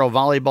from the Carroll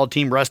volleyball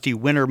team, Rusty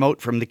Wintermote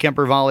from the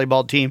Kemper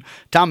volleyball team,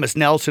 Thomas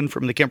Nelson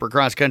from the Kemper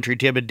cross country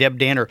team, and Deb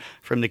Danner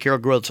from the Carroll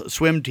girls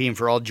swim team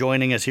for all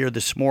joining us here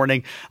this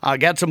morning.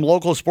 Got some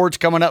local sports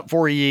coming up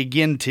for you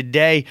again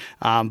today.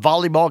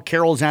 Volleyball,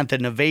 Carroll's at the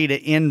Nevada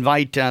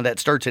Invite. That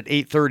starts at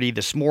 8:30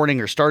 this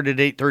morning, or started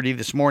at 8:30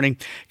 this morning.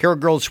 Carroll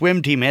girls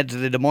swim team heads to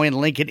the Des Moines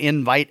Lincoln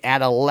Invite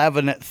at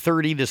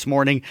 11:30 this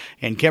morning,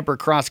 and Kemper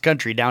cross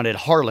country down at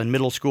Harlan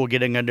Middle School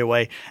getting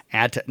underway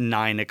at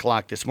 9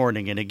 o'clock this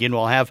morning. And again,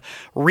 we'll have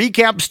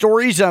recap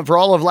stories for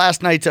all of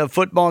last night's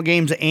football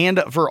games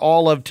and for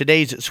all of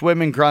today's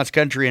swimming, cross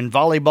country, and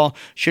volleyball.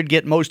 Should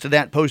get most of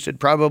that posted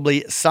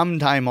probably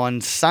sometime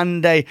on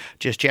Sunday.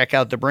 Just check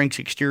out the Brinks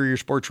Exterior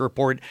Sports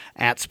Report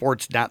at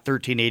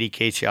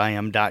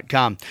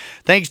sports.1380kcim.com.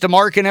 Thanks to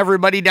Mark and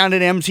everybody down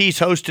at MC's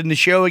hosting the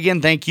show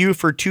again. Thank you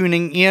for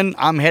tuning in.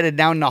 I'm headed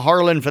down to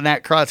Harlan for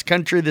that cross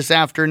country this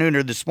afternoon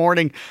or this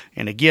morning.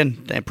 And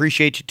again, I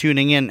appreciate you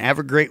tuning in. Have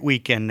a great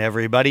weekend,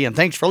 everybody. And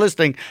thanks for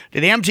listening to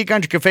the MC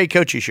Country Cafe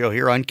Coaches Show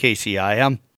here on KCIM.